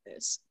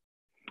e-commerce?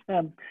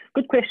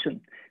 Good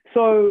question.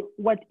 So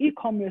what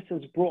e-commerce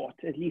has brought,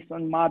 at least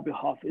on my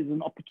behalf, is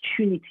an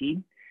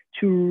opportunity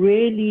to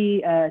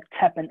really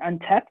tap an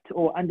untapped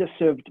or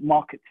underserved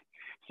market.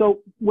 So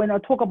when I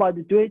talk about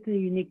do it in a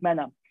unique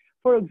manner,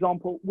 for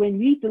example, when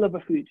we deliver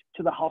food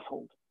to the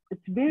household,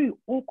 it's very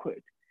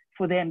awkward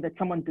for them that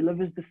someone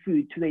delivers the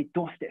food to their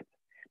doorstep.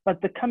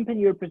 But the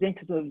company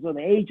representatives or the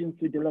agents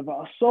who deliver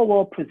are so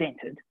well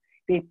presented.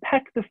 They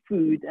pack the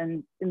food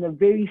and in a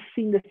very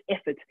seamless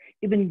effort,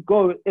 even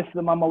go if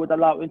the mama would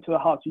allow into a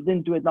house. We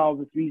didn't do it now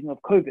with reason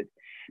of COVID.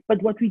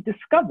 But what we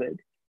discovered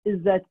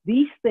is that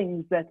these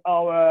things that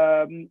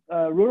our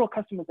rural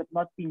customers have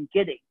not been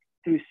getting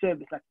through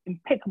service, like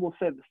impeccable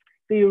service,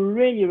 they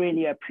really,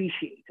 really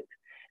appreciate it.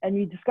 And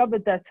we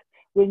discovered that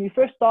when we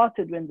first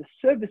started, when the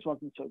service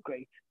wasn't so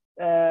great,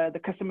 the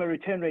customer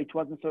return rate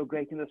wasn't so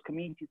great in those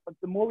communities. But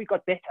the more we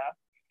got better,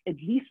 at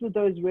least with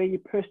those really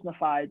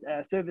personified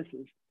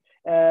services,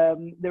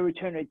 the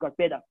return rate got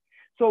better.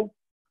 So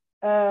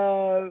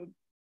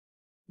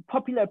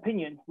popular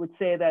opinion would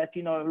say that,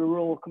 you know,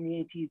 rural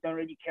communities don't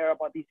really care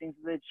about these things.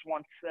 They just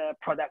want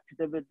product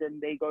delivered and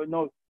they go,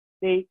 no,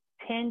 they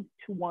tend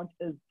to want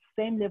the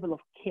same level of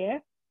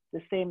care,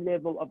 the same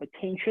level of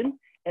attention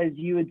as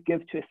you would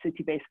give to a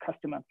city-based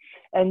customer.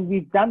 And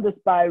we've done this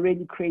by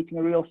really creating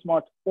a real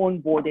smart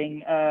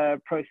onboarding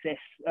process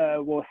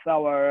with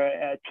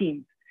our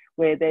teams,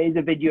 where there is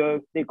a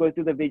video, they go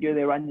through the video,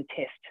 they run the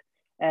test,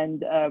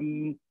 and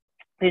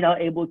they're now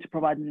able to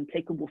provide an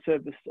impeccable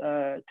service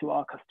to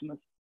our customers.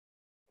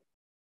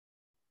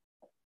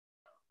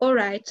 All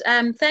right.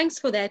 Thanks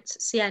for that,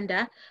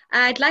 Siyanda.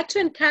 I'd like to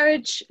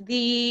encourage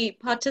the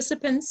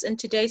participants in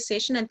today's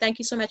session, and thank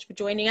you so much for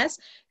joining us,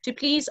 to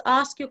please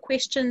ask your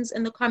questions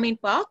in the comment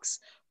box.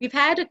 We've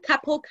had a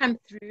couple come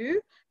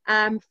through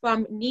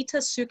from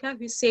Nita Suka,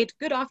 who said,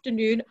 "Good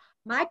afternoon.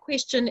 My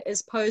question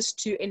is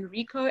posed to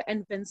Enrico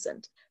and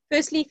Vincent.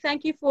 Firstly,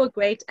 thank you for a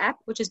great app,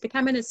 which has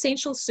become an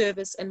essential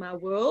service in my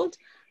world.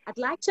 I'd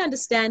like to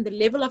understand the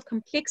level of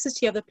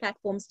complexity of the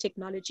platform's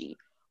technology.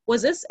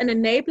 Was this an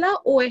enabler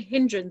or a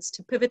hindrance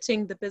to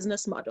pivoting the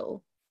business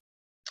model?"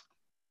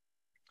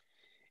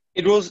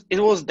 It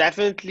was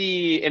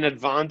definitely an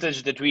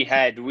advantage that we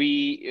had.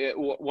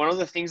 One of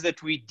the things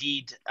that we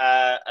did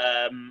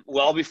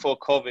well before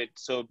COVID,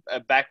 so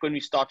back when we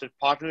started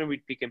partnering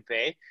with Pick n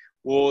Pay,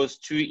 was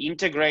to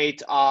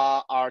integrate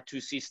our two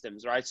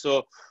systems, right?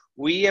 So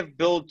we have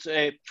built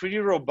a pretty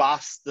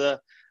robust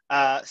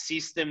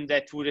system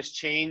that would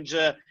exchange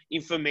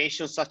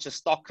information such as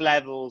stock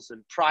levels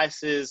and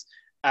prices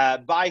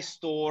by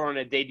store on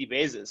a daily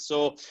basis.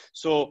 So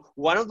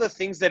one of the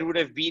things that would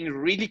have been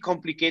really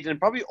complicated and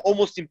probably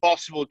almost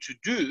impossible to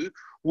do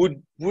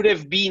would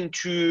have been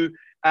to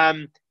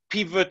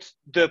pivot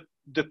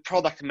the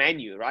product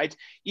menu, right?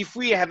 If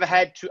we have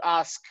had to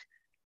ask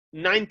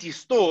 90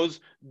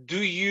 stores,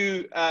 do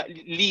you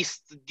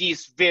list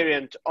this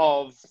variant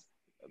of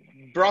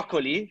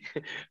broccoli,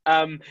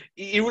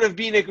 it would have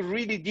been a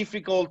really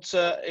difficult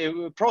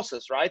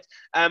process, right?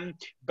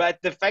 But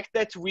the fact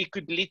that we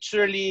could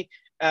literally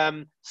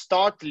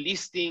start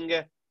listing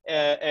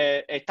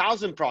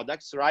 1,000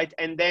 products, right?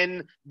 And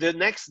then the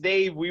next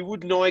day we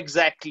would know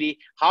exactly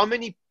how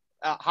many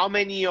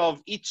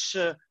of each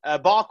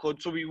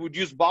barcode. So we would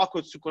use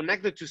barcodes to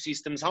connect the two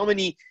systems. How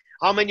many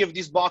of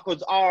these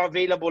barcodes are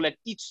available at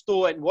each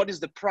store and what is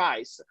the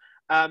price?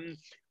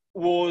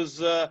 Was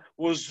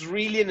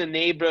really an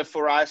enabler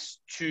for us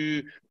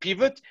to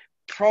pivot.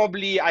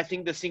 Probably, I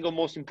think, the single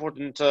most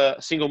important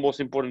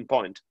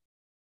point.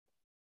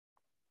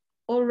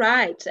 All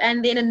right.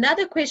 And then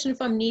another question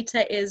from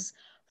Nita is,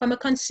 from a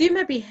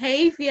consumer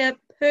behavior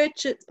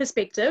purchase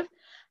perspective,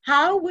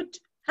 how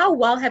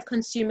well have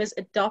consumers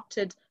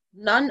adopted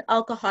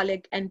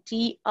non-alcoholic and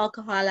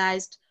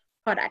de-alcoholized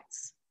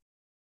products?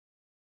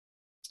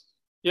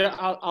 Yeah,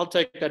 I'll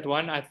take that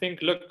one. I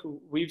think, look,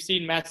 we've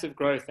seen massive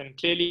growth, and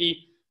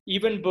clearly,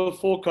 even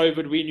before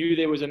COVID, we knew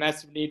there was a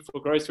massive need for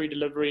grocery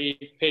delivery,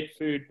 pet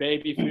food,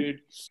 baby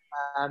food.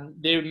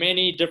 There are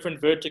many different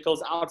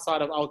verticals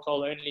outside of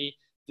alcohol only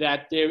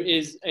that there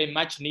is a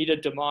much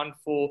needed demand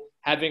for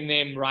having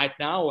them right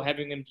now or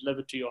having them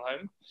delivered to your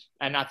home.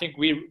 And I think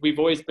we've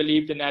always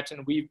believed in that,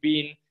 and we've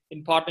been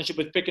in partnership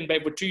with Pick n Pay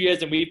for 2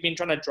 years, and we've been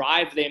trying to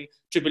drive them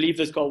to believe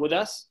this goal with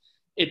us.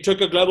 It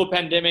took a global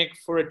pandemic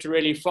for it to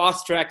really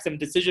fast track some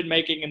decision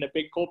making in the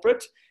big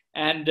corporate,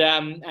 and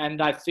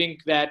I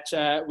think that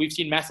we've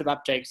seen massive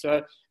uptake.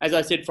 So as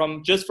I said,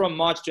 from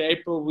March to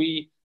April,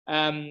 we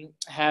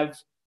have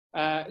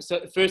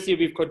so firstly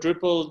we've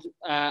quadrupled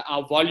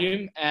our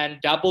volume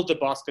and doubled the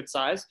basket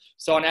size.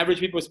 So on average,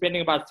 people were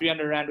spending about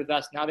 300 Rand with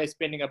us. Now they're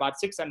spending about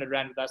 600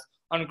 Rand with us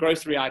on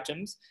grocery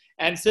items.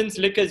 And since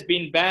liquor's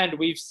been banned,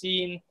 we've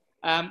seen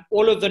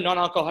all of the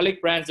non-alcoholic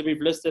brands that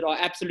we've listed are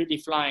absolutely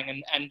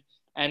flying,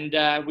 and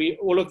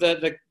all of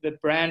the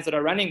brands that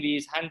are running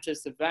these, Hunter,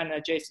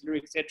 Savannah, Jason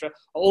Louis, etc.,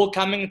 are all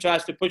coming to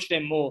us to push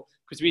them more,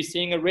 because we're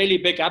seeing a really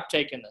big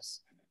uptake in this.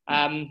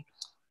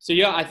 So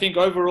yeah, I think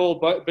overall,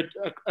 but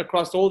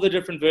across all the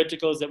different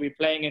verticals that we're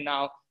playing in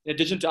now, in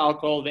addition to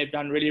alcohol, they've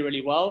done really,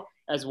 really well,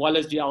 as well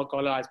as the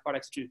alcoholized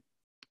products too.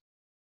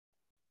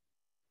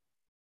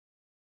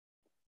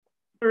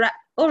 Right.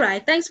 All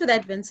right. Thanks for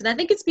that, Vincent. I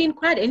think it's been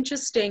quite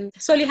interesting,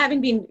 solely having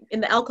been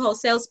in the alcohol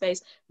sales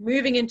space,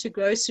 moving into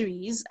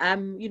groceries.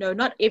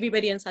 Not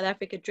everybody in South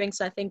Africa drinks.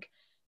 So I think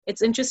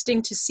it's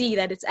interesting to see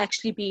that it's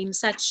actually been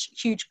such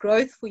huge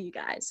growth for you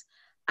guys.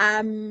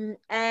 And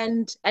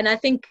I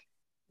think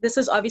this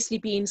has obviously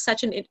been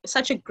such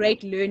a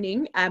great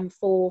learning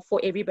for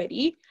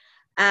everybody.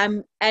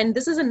 And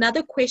this is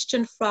another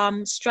question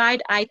from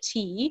Stride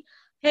IT.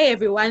 Hey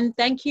everyone,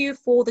 thank you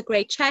for the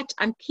great chat.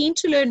 I'm keen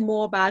to learn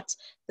more about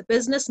the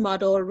business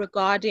model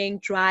regarding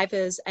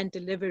drivers and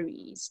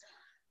deliveries.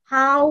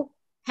 How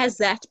has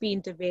that been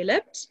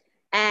developed?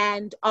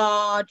 And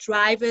are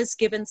drivers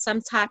given some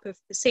type of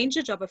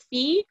percentage of a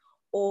fee,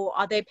 or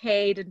are they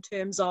paid in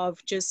terms of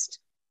just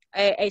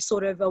a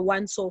sort of a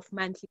once-off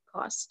monthly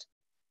cost?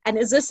 And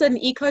is this an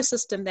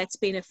ecosystem that's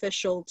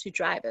beneficial to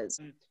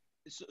drivers?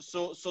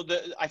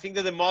 I think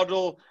that the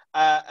model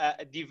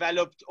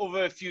developed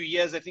over a few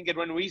years. I think that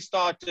when we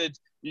started,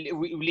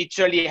 we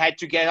literally had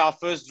to get our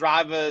first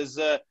drivers,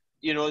 that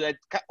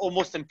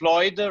almost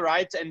employed,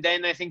 right? And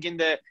then I think in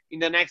the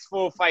next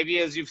 4 or 5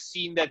 years, you've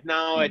seen that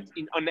now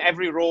on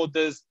every road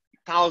there's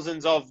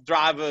thousands of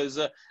drivers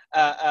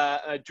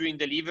doing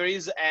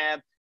deliveries.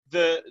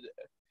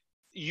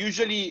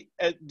 Usually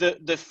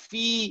the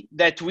fee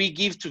that we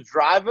give to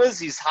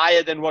drivers is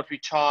higher than what we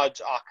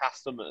charge our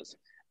customers.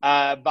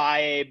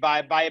 By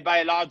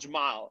a large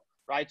mile,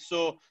 right?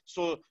 So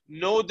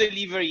no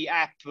delivery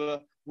app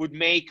would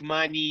make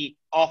money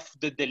off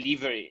the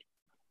delivery.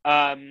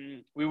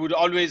 We would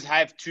always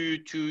have to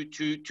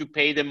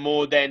pay them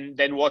more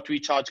than what we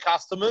charge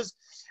customers.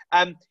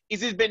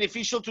 Is it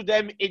beneficial to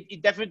them?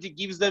 It definitely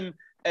gives them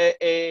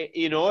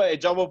a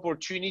job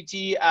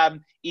opportunity.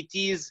 It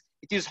is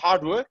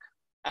hard work.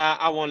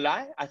 I won't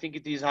lie. I think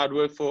it is hard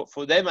work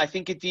for them. I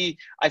think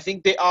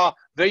they are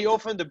very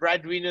often the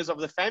breadwinners of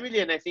the family,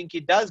 and I think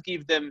it does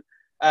give them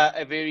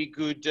a very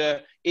good.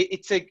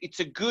 It's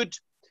a good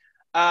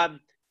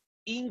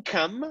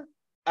income.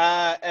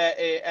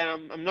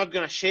 And I'm not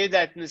going to share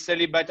that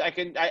necessarily, but I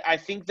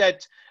think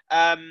that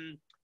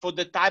for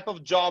the type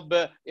of job,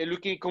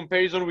 looking at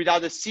comparison with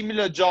other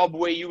similar job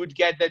where you would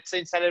get that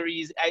same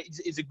salary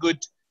is a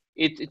good.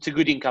 It's a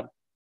good income.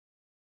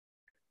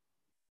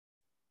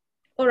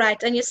 All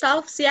right. And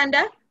yourself,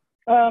 Siyanda?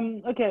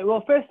 Okay.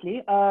 Well,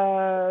 firstly,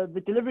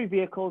 the delivery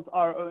vehicles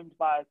are owned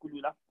by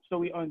Kuloola, so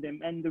we own them.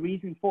 And the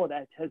reason for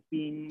that has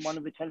been one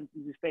of the challenges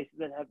we face is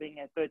that having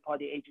a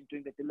third-party agent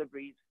doing the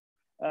deliveries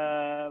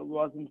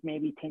wasn't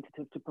maybe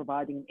tentative to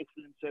providing an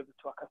excellent service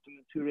to our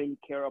customers who really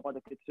care about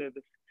a good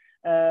service.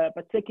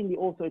 But secondly,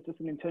 also, it's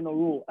just an internal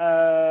rule.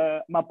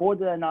 My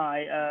board and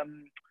I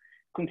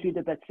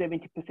concluded that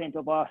 70%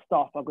 of our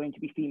staff are going to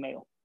be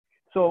female.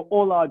 So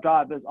all our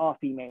drivers are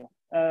female.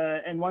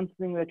 And one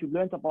thing that we've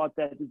learned about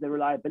that is the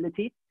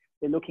reliability.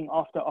 They're looking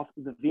after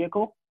the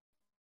vehicle,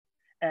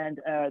 and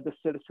the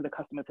service to the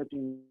customers has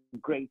been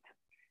great.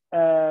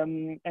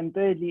 And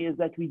thirdly is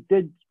that we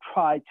did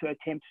try to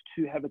attempt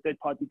to have a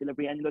third-party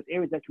delivery, and in those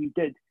areas that we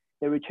did,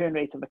 the return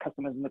rates of the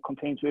customers and the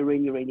complaints were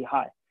really, really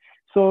high.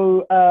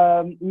 So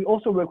we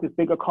also work with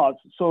bigger cars.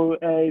 So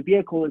a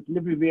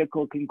delivery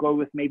vehicle can go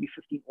with maybe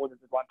 15 orders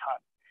at one time.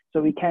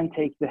 So we can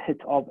take the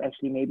hit of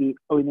actually maybe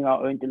owning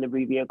our own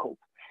delivery vehicles.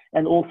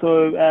 And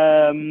also,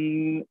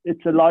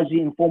 it's a largely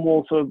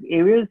informal sort of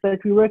areas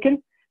that we work in.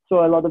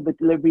 So a lot of the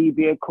delivery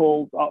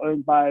vehicles are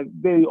owned by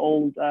very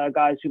old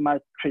guys who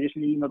might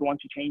traditionally not want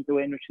to change the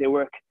way in which they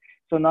work.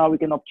 So now we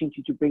get an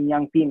opportunity to bring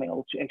young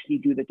females to actually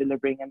do the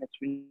delivering, and it's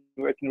been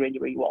working really,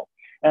 really well.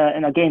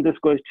 And again, this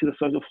goes to the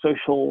sort of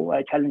social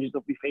challenges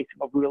that we're facing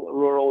of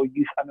rural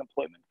youth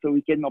unemployment. So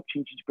we get an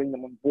opportunity to bring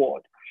them on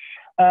board.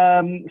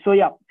 So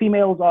yeah,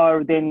 females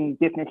are then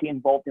definitely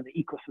involved in the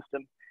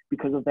ecosystem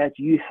because of that.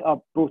 Youth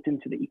are brought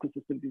into the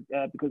ecosystem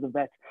because of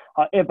that.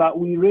 However,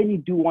 we really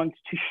do want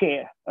to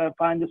share,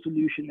 find a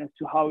solution as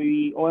to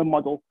or a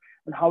model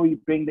and how we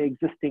bring the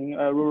existing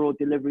rural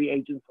delivery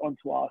agents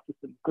onto our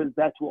system, because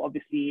that will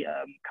obviously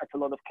cut a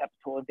lot of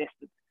capital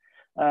invested.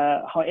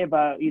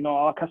 However,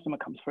 our customer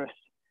comes first.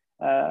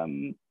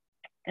 And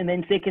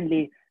then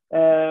secondly,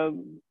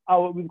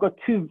 we've got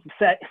two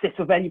sets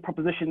of value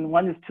proposition.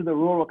 One is to the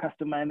rural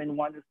customer, and then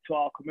one is to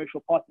our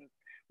commercial partners,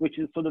 which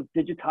is sort of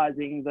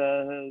digitizing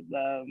the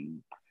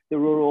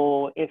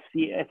rural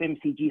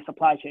FMCG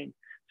supply chain.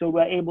 So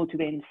we're able to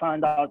then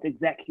find out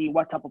exactly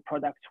what type of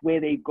products,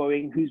 where they're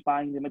going, who's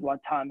buying them at what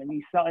time, and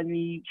we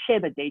share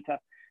the data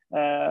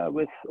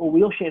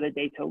we'll share the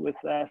data with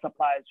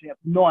suppliers who have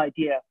no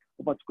idea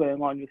of what's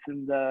going on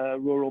within the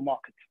rural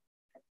market.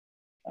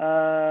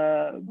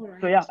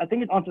 Right. So yeah, I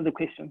think it answers the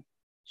question.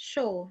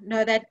 Sure.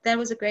 No, that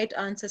was a great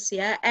answer,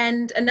 Sia.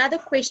 And another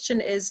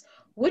question is,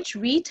 which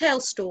retail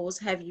stores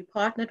have you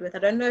partnered with? I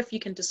don't know if you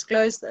can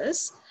disclose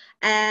this.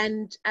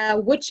 And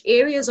which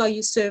areas are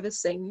you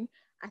servicing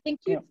I think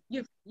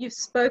you've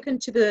spoken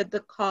to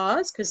the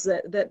cars, because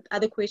the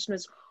other question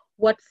was,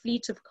 what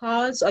fleet of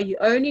cars are you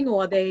owning,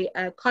 or are they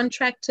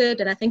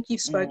contracted? And I think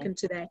you've spoken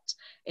to that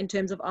in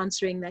terms of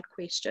answering that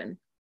question.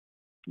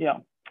 Yeah,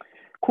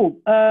 cool.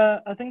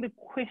 I think the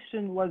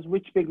question was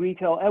which big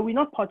retail. We're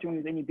not partnering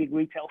with any big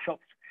retail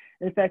shops.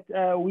 In fact,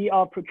 we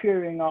are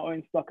procuring our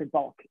own stock at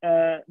bulk.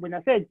 When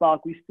I say at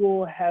bulk, we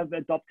still have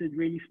adopted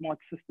really smart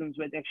systems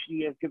that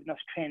actually have given us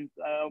trends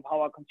of how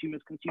our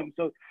consumers consume.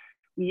 So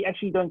we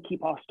actually don't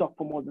keep our stock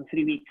for more than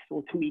 3 weeks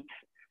or 2 weeks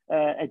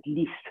at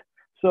least.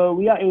 So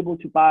we are able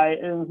to buy,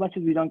 as much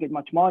as we don't get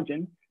much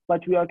margin,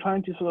 but we are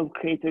trying to sort of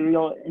create a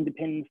real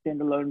independent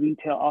standalone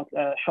retail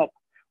shop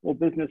or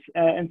business.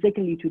 And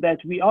secondly to that,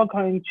 we are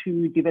going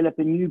to develop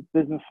a new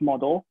business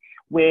model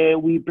where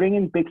we bring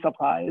in big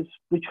suppliers,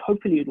 which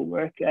hopefully it'll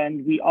work.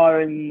 And we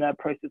are in the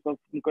process of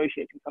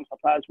negotiating some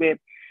suppliers where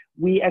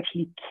we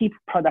actually keep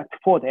product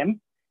for them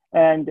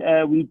and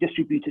we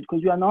distribute it,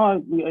 because we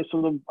are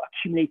sort of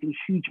accumulating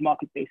huge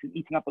market base and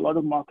eating up a lot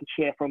of market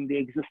share from the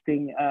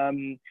existing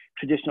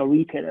traditional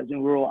retailers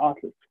in rural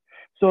outlets.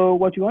 So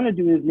what we want to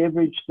do is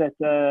leverage that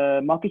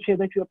market share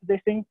that we are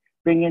possessing,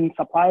 bring in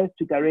suppliers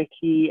to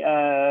directly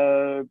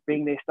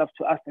bring their stuff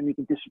to us, and we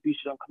can distribute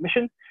it on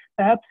commission,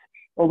 perhaps,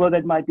 although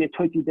that might be a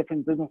totally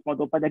different business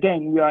model. But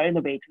again, we are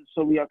innovators,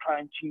 so we are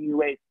trying to new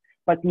ways.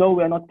 But no,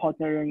 we're not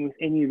partnering with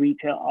any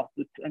retail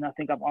outlets, and I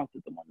think I've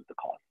answered them on the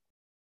card.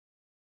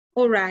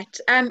 All right.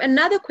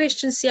 Another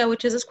question, Sia,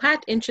 which is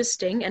quite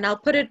interesting, and I'll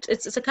put it,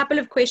 it's a couple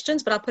of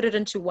questions, but I'll put it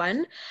into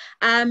one.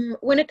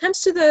 When it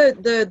comes to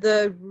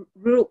the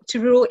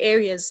rural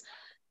areas,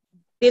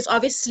 there's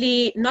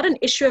obviously not an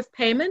issue of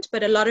payment,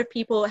 but a lot of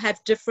people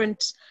have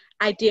different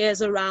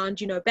ideas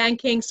around,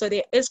 banking. So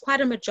there is quite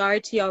a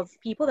majority of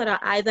people that are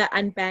either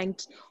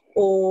unbanked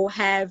or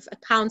have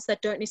accounts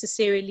that don't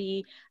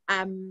necessarily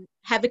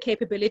have the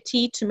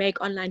capability to make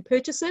online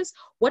purchases.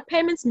 What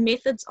payments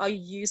methods are you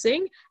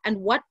using, and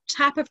what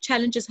type of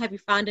challenges have you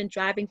found in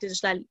driving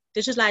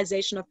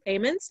digitalization of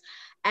payments?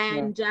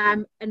 And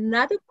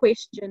another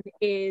question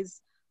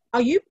is,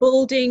 are you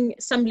building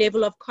some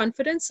level of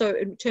confidence? So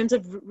in terms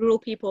of rural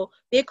people,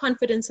 their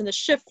confidence in the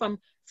shift from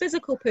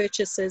physical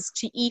purchases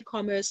to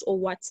e-commerce or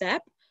WhatsApp.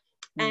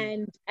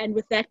 And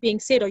with that being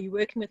said, are you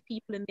working with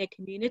people in their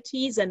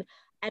communities and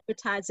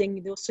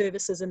advertising their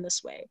services in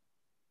this way?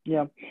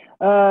 Yeah,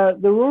 the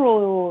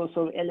rural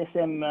sort of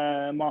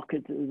LSM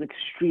market is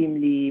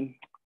extremely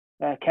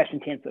cash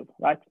intensive,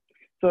 right?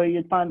 So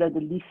you'd find that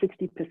at least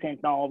 60%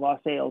 now of our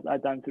sales are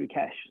done through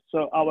cash.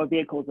 So our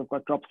vehicles have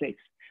got drop safes.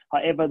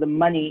 However, the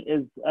money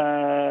is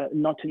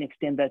not to an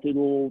extent that it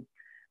will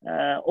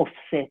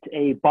offset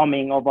a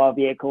bombing of our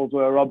vehicles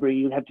or a robbery.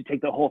 You'll have to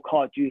take the whole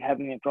car to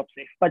having a drop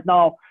safe. But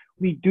now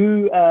we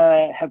do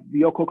have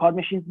Yoko card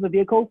machines in the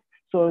vehicles.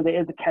 So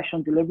there is a cash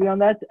on delivery on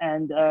that.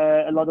 And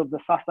a lot of the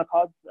SASSA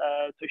cards,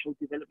 Social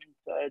Development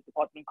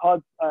Department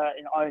cards,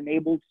 are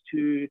enabled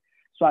to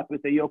swipe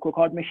with the Yoko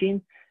card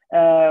machine.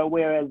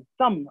 Whereas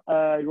some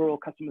rural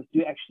customers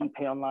do actually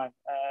pay online,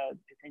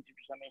 percentages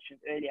I mentioned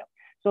earlier.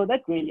 So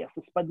that really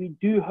assists, but we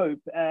do hope,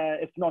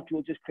 if not,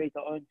 we'll just create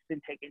our own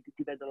fintech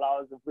entity that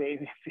allows a very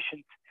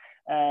efficient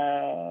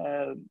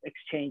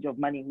exchange of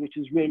money, which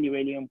is really,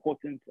 really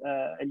important,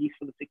 at least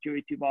for the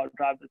security of our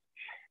drivers.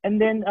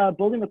 And then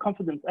building the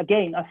confidence.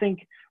 Again, I think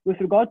with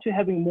regard to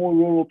having more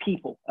rural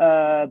people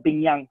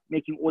being young,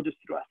 making orders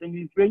through us, and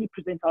we really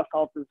present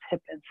ourselves as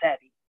hip and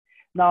savvy.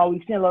 Now,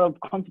 we've seen a lot of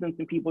confidence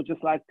in people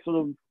just like sort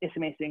of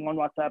SMSing on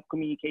WhatsApp,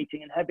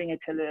 communicating, and having a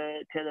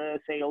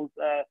telesales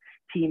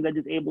team that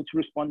is able to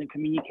respond and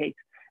communicate.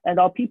 And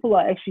our people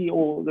are actually,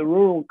 or the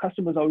rural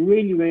customers are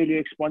really, really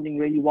responding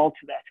really well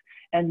to that.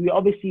 And we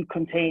obviously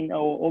contain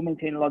or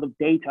maintain a lot of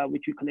data,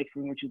 which we collect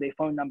from, which is their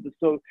phone numbers.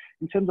 So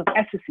in terms of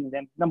accessing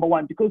them, number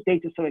one, because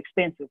data is so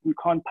expensive, we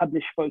can't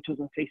publish photos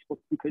on Facebook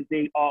because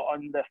they are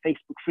on the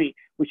Facebook free,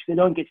 which they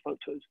don't get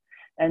photos.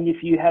 And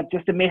if you have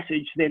just a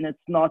message, then it's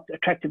not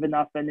attractive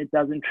enough and it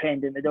doesn't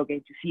trend and they don't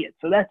get to see it.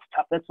 So that's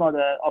tough. That's not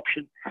an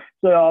option.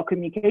 So our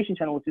communication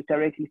channel is just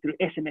directly through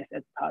SMS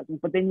advertising,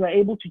 but then we're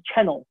able to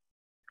channel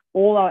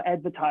all our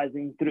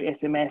advertising through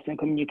SMS and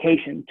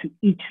communication to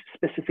each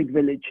specific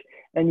village.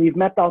 And we've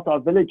mapped out our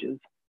villages.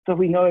 So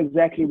we know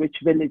exactly which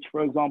village,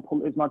 for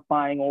example, is not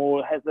buying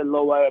or has a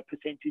lower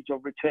percentage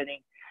of returning.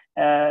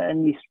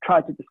 And we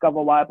try to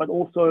discover why, but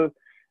also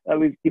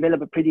we've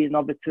developed a pretty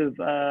innovative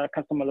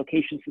customer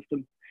location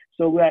system.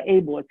 So we are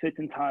able at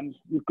certain times.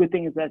 The good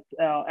thing is that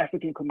our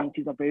African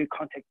communities are very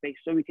contact-based,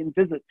 so we can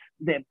visit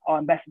them. Our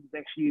ambassadors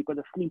actually, we've got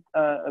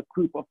a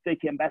group of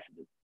 30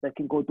 ambassadors that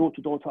can go door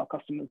to door to our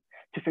customers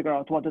to figure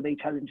out what are their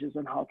challenges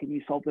and how can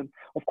we solve them.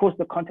 Of course,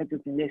 the contact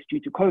has been less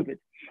due to COVID.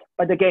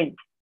 But again,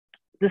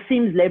 this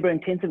seems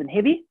labor-intensive and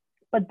heavy,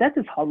 but that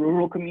is how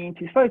rural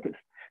communities focus.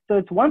 So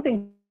it's one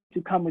thing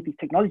to come with these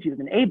technologies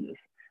and enablers.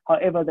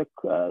 However,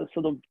 the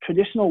sort of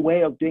traditional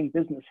way of doing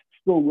business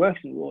still works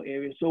in rural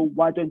areas. So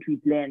why don't we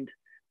blend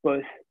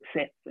both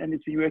sets? And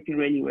it's been working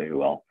really, really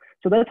well.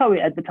 So that's how we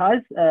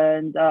advertise,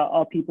 and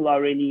our people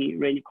are really,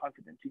 really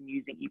confident in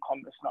using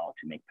e-commerce now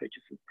to make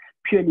purchases,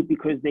 purely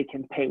because they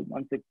can pay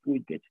once the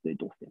food gets to their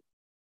doorstep.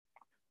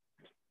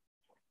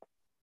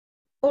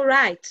 All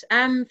right.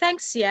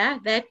 Thanks,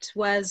 Sia. That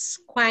was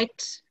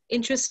quite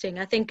interesting.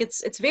 I think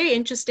it's very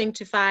interesting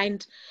to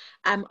find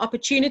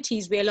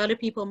opportunities where a lot of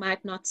people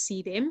might not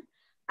see them.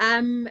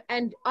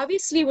 And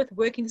obviously with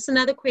working, this is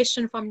another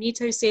question from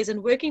Nito, who says,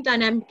 in working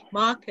dynamic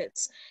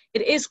markets,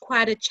 it is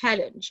quite a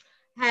challenge.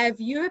 Have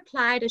you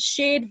applied a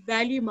shared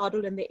value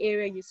model in the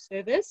area you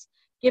service,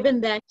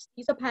 given that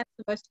these are perhaps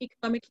the most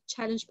economically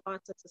challenged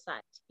parts of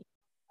society?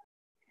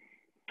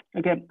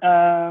 Okay,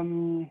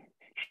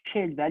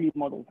 shared value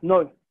models.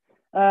 No,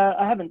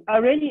 I haven't. I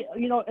really,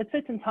 at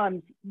certain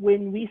times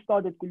when we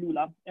started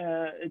Kuloola,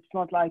 it's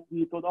not like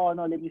we thought, oh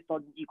no, let me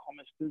start an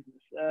e-commerce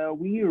business.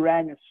 We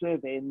ran a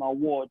survey in my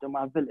ward, in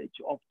my village,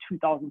 of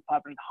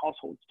 2,500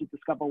 households to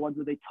discover what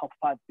were their top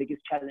 5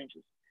 biggest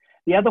challenges.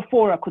 The other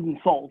 4 I couldn't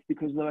solve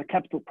because they were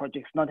capital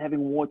projects, not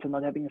having water,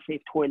 not having a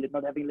safe toilet,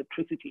 not having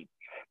electricity.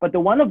 But the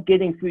one of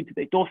getting food to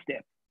their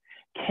doorstep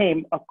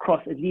came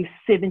across at least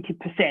 70%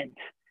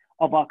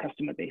 of our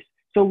customer base.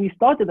 So we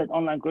started that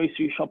online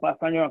grocery shop by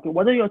finding out, okay,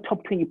 what are your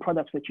top 20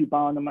 products that you buy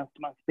on a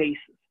month-to-month basis?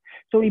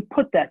 So we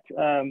put that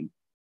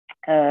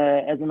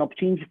as an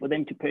opportunity for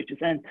them to purchase.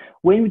 And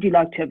when would you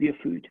like to have your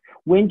food?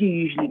 When do you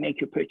usually make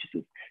your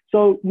purchases?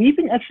 So we've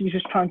been actually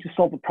just trying to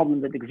solve a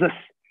problem that exists,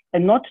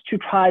 and not to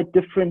try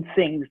different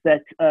things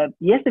that,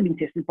 yes, they've been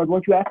tested, but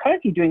what we are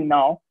currently doing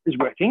now is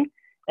working.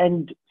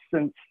 And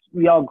since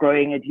we are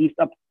growing at least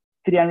up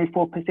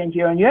 304%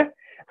 year on year,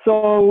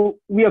 so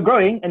we are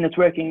growing and it's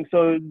working.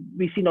 So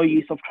we see no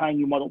use of trying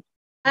new models.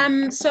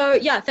 So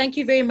yeah, thank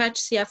you very much,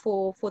 Sia,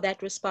 for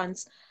that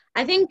response.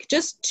 I think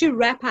just to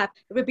wrap up,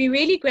 it would be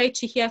really great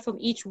to hear from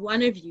each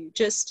one of you.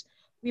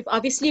 We've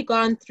obviously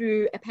gone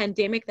through a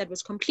pandemic that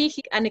was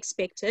completely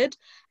unexpected,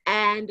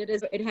 and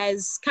it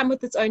has come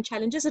with its own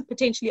challenges and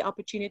potentially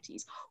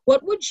opportunities.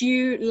 What would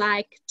you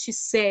like to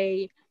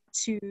say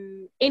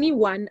to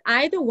anyone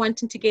either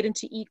wanting to get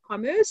into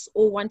e-commerce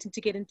or wanting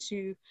to get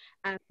into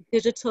the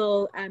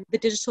digital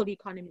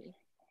economy?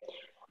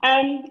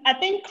 I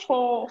think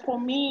for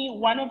me,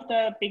 one of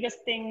the biggest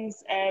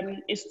things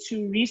is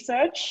to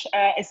research,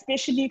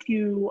 especially if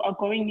you are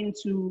going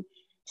into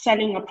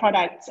selling a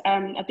product.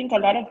 I think a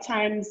lot of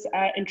times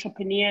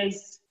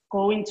entrepreneurs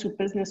go into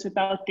business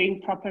without doing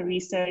proper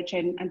research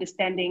and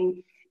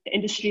understanding the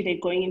industry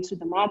they're going into,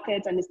 the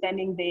market,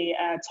 understanding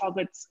their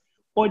target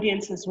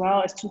audience as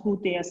well as to who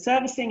they are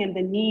servicing and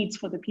the needs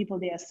for the people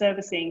they are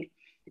servicing.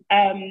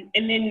 And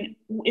then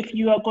if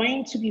you are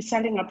going to be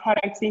selling a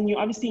product, then you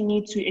obviously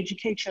need to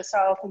educate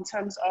yourself in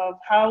terms of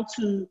how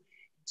to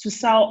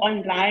sell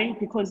online,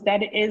 because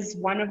that is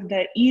one of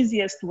the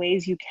easiest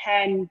ways you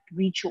can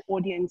reach your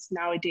audience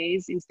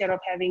nowadays instead of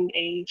having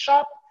a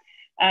shop.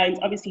 It's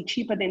obviously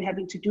cheaper than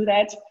having to do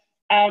that.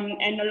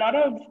 And a lot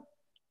of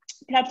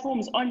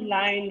platforms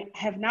online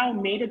have now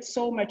made it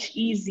so much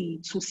easy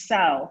to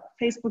sell.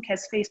 Facebook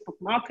has Facebook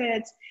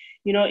Markets.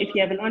 If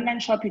you have an online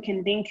shop, you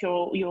can link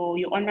your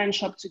online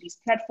shop to these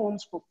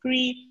platforms for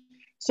free.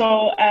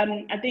 So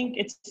I think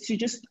it's to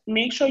just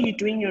make sure you're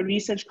doing your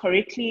research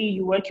correctly,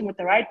 you're working with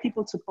the right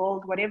people to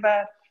build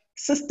whatever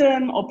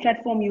system or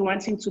platform you're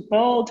wanting to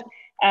build,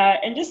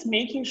 and just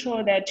making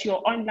sure that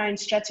your online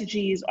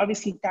strategy is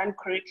obviously done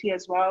correctly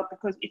as well,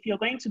 because if you're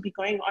going to be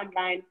going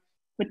online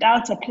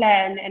without a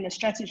plan and a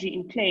strategy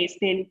in place,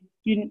 then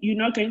you're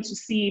not going to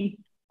see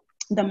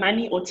the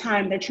money or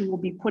time that you will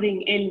be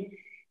putting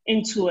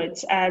into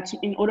it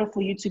in order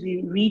for you to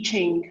be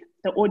reaching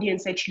the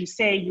audience that you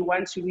say you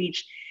want to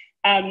reach.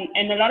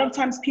 And a lot of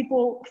times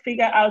people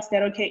figure out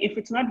that, okay, if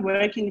it's not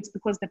working, it's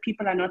because the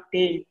people are not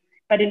there.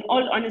 But in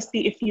all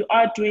honesty, if you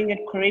are doing it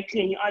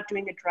correctly and you are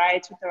doing it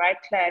right with the right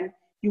plan,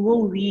 you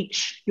will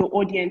reach your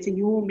audience and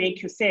you will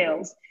make your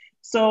sales.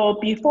 So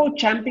before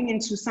jumping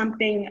into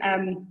something,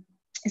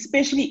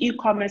 especially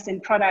e-commerce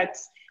and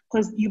products,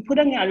 because you're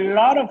putting a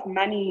lot of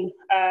money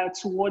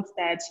towards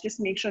that, just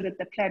make sure that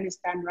the plan is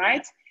done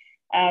right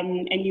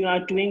and you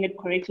are doing it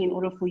correctly in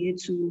order for you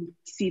to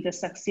see the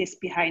success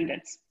behind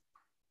it.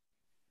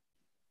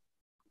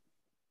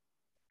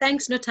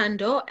 Thanks,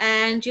 Nothando.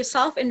 And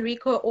yourself,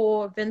 Enrico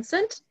or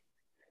Vincent?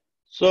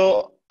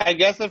 So I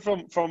guess that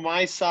from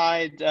my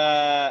side,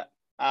 I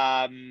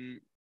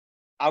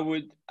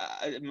would,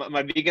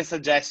 my biggest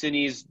suggestion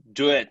is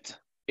do it.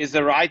 It's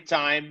the right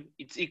time.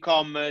 It's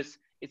e-commerce.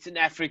 It's in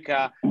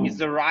Africa. It's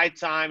the right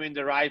time in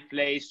the right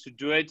place to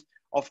do it.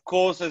 Of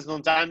course, as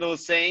Nothando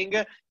was saying,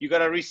 you got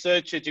to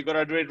research it. You got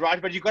to do it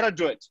right, but you got to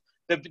do it.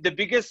 The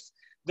biggest,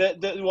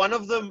 one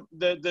of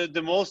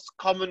the most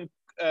common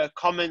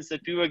comments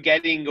that we were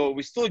getting, or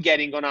we're still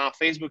getting on our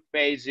Facebook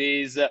page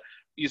is,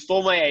 you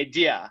stole my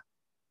idea,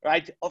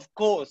 right? Of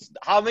course.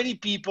 How many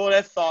people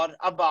have thought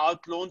about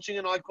launching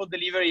an alcohol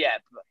delivery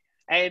app?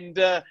 And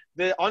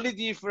the only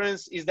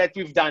difference is that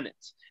we've done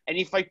it. And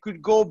if I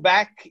could go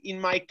back in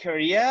my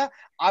career,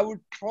 I would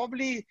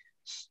probably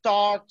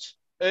start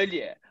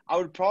earlier. I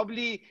would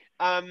probably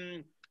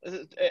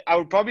I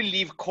would probably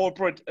leave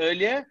corporate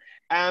earlier.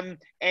 And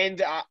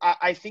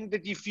I think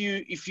that if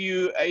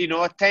you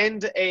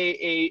attend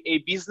a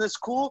business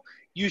school,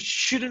 you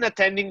shouldn't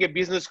attending a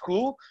business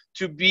school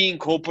to be in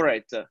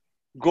corporate.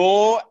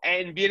 Go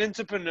and be an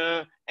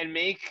entrepreneur and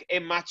make a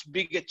much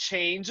bigger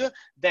change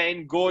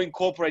than go in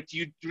corporate.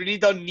 You really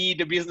don't need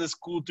a business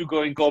school to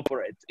go in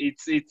corporate.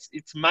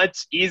 It's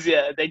much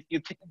easier than you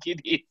think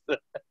it is.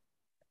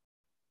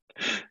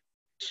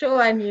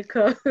 Sure,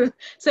 Enrico.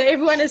 So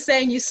everyone is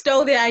saying you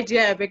stole the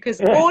idea,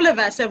 because all of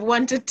us have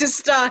wanted to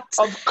start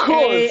Of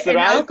course, an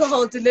right?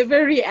 alcohol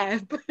delivery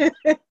app.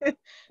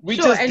 We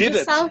sure. just And did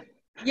yourself, it.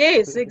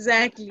 yes,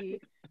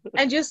 exactly.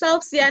 And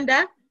yourself,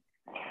 Siyanda?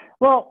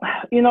 Well,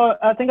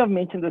 I think I've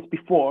mentioned this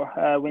before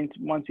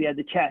once we had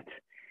the chat,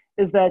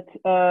 is that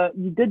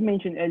you did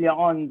mention earlier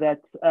on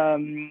that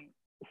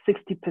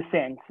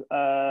 60%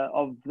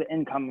 of the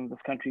income in this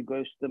country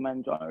goes to the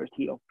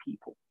majority of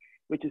people,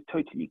 which is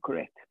totally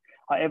correct.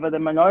 However, the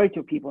minority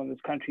of people in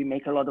this country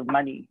make a lot of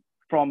money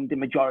from the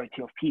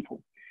majority of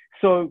people.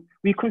 So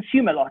we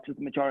consume a lot as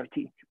the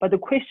majority. But the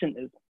question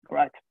is,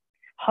 right,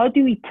 how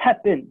do we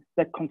tap in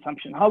that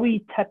consumption? How do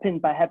we tap in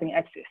by having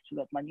access to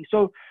that money?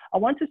 So I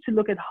want us to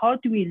look at how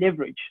do we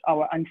leverage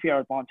our unfair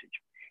advantage?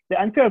 The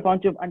unfair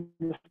advantage of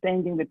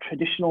understanding the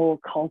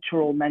traditional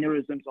cultural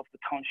mannerisms of the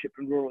township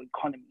and rural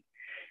economy.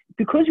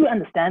 Because you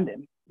understand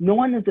them, no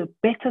one is a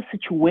better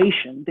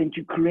situation than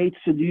to create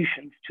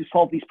solutions to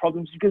solve these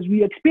problems, because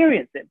we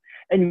experience them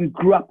and we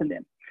grew up in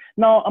them.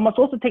 Now, I must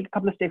also take a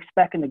couple of steps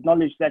back and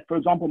acknowledge that, for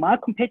example, my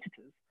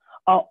competitors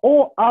are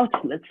all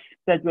outlets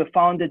that were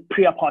founded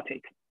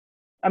pre-democracy,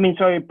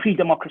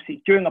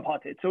 during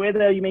apartheid. So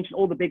whether you mention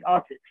all the big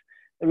outlets,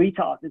 the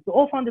retail outlets, they're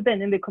all founded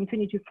then and they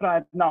continue to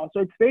thrive now. So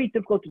it's very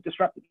difficult to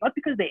disrupt it, not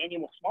because they're any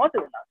more smarter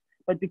than us,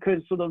 but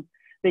because sort of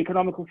the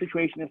economical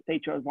situation has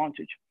played to our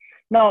advantage.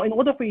 Now, in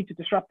order for you to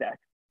disrupt that,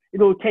 it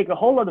will take a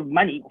whole lot of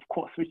money, of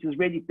course, which is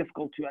really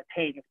difficult to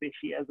attain,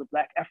 especially as a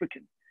Black South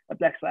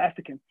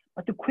African.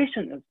 But the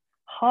question is,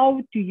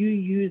 how do you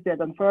use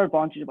that unfair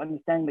advantage of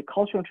understanding the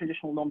cultural and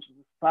traditional norms of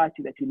the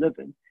society that you live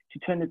in to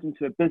turn it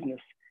into a business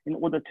in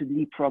order to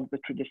leapfrog the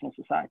traditional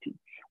society?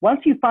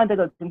 Once you find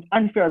that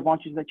unfair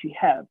advantage that you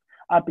have,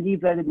 I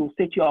believe that it will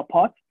set you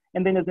apart.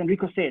 And then, as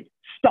Enrico said,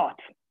 start.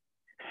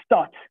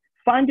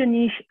 Find your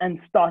niche and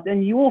start.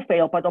 And you will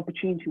fail, but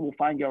opportunity will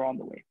find you around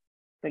the way.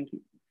 Thank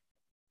you.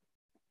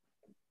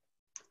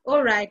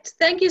 All right.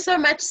 Thank you so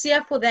much,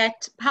 Sia, for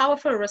that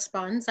powerful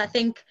response. I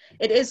think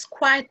it is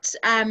quite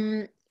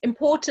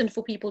important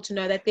for people to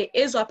know that there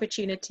is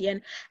opportunity,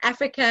 and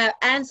Africa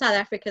and South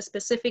Africa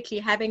specifically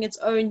having its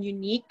own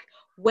unique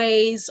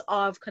ways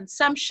of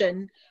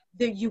consumption,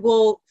 that you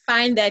will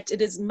find that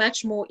it is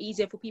much more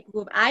easier for people who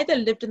have either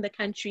lived in the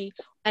country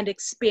and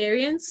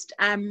experienced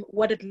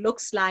what it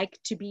looks like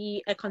to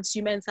be a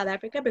consumer in South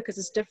Africa, because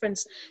it's different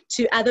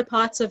to other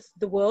parts of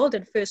the world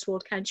and first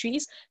world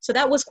countries. So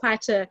that was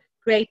quite a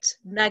great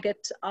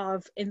nugget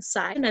of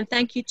insight. And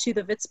thank you to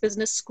the Wits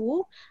Business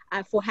School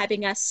for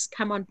having us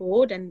come on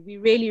board. And we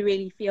really,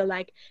 really feel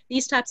like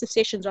these types of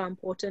sessions are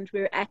important.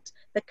 We're at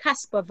the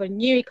cusp of a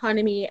new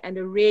economy and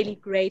a really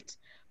great,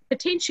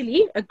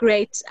 potentially a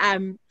great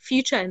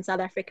future in South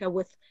Africa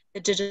with the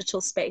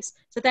digital space.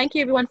 So thank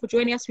you everyone for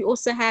joining us. We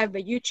also have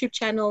a YouTube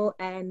channel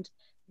and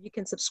you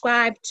can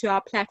subscribe to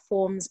our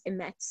platforms in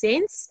that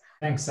sense.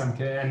 Thanks,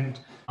 Samke. And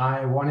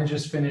I want to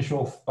just finish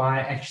off by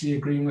actually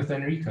agreeing with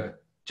Enrico.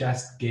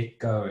 Just get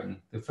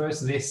going. The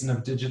first lesson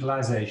of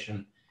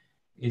digitalization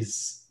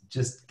is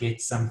just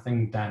get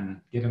something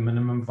done. Get a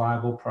minimum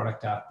viable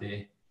product out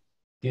there.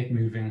 Get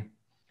moving.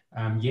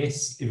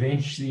 Yes,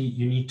 eventually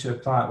you need to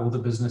apply all the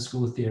business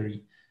school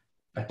theory,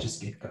 but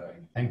just get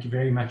going. Thank you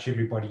very much,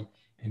 everybody.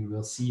 And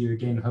we'll see you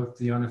again,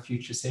 hopefully on a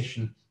future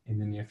session in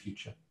the near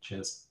future.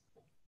 Cheers.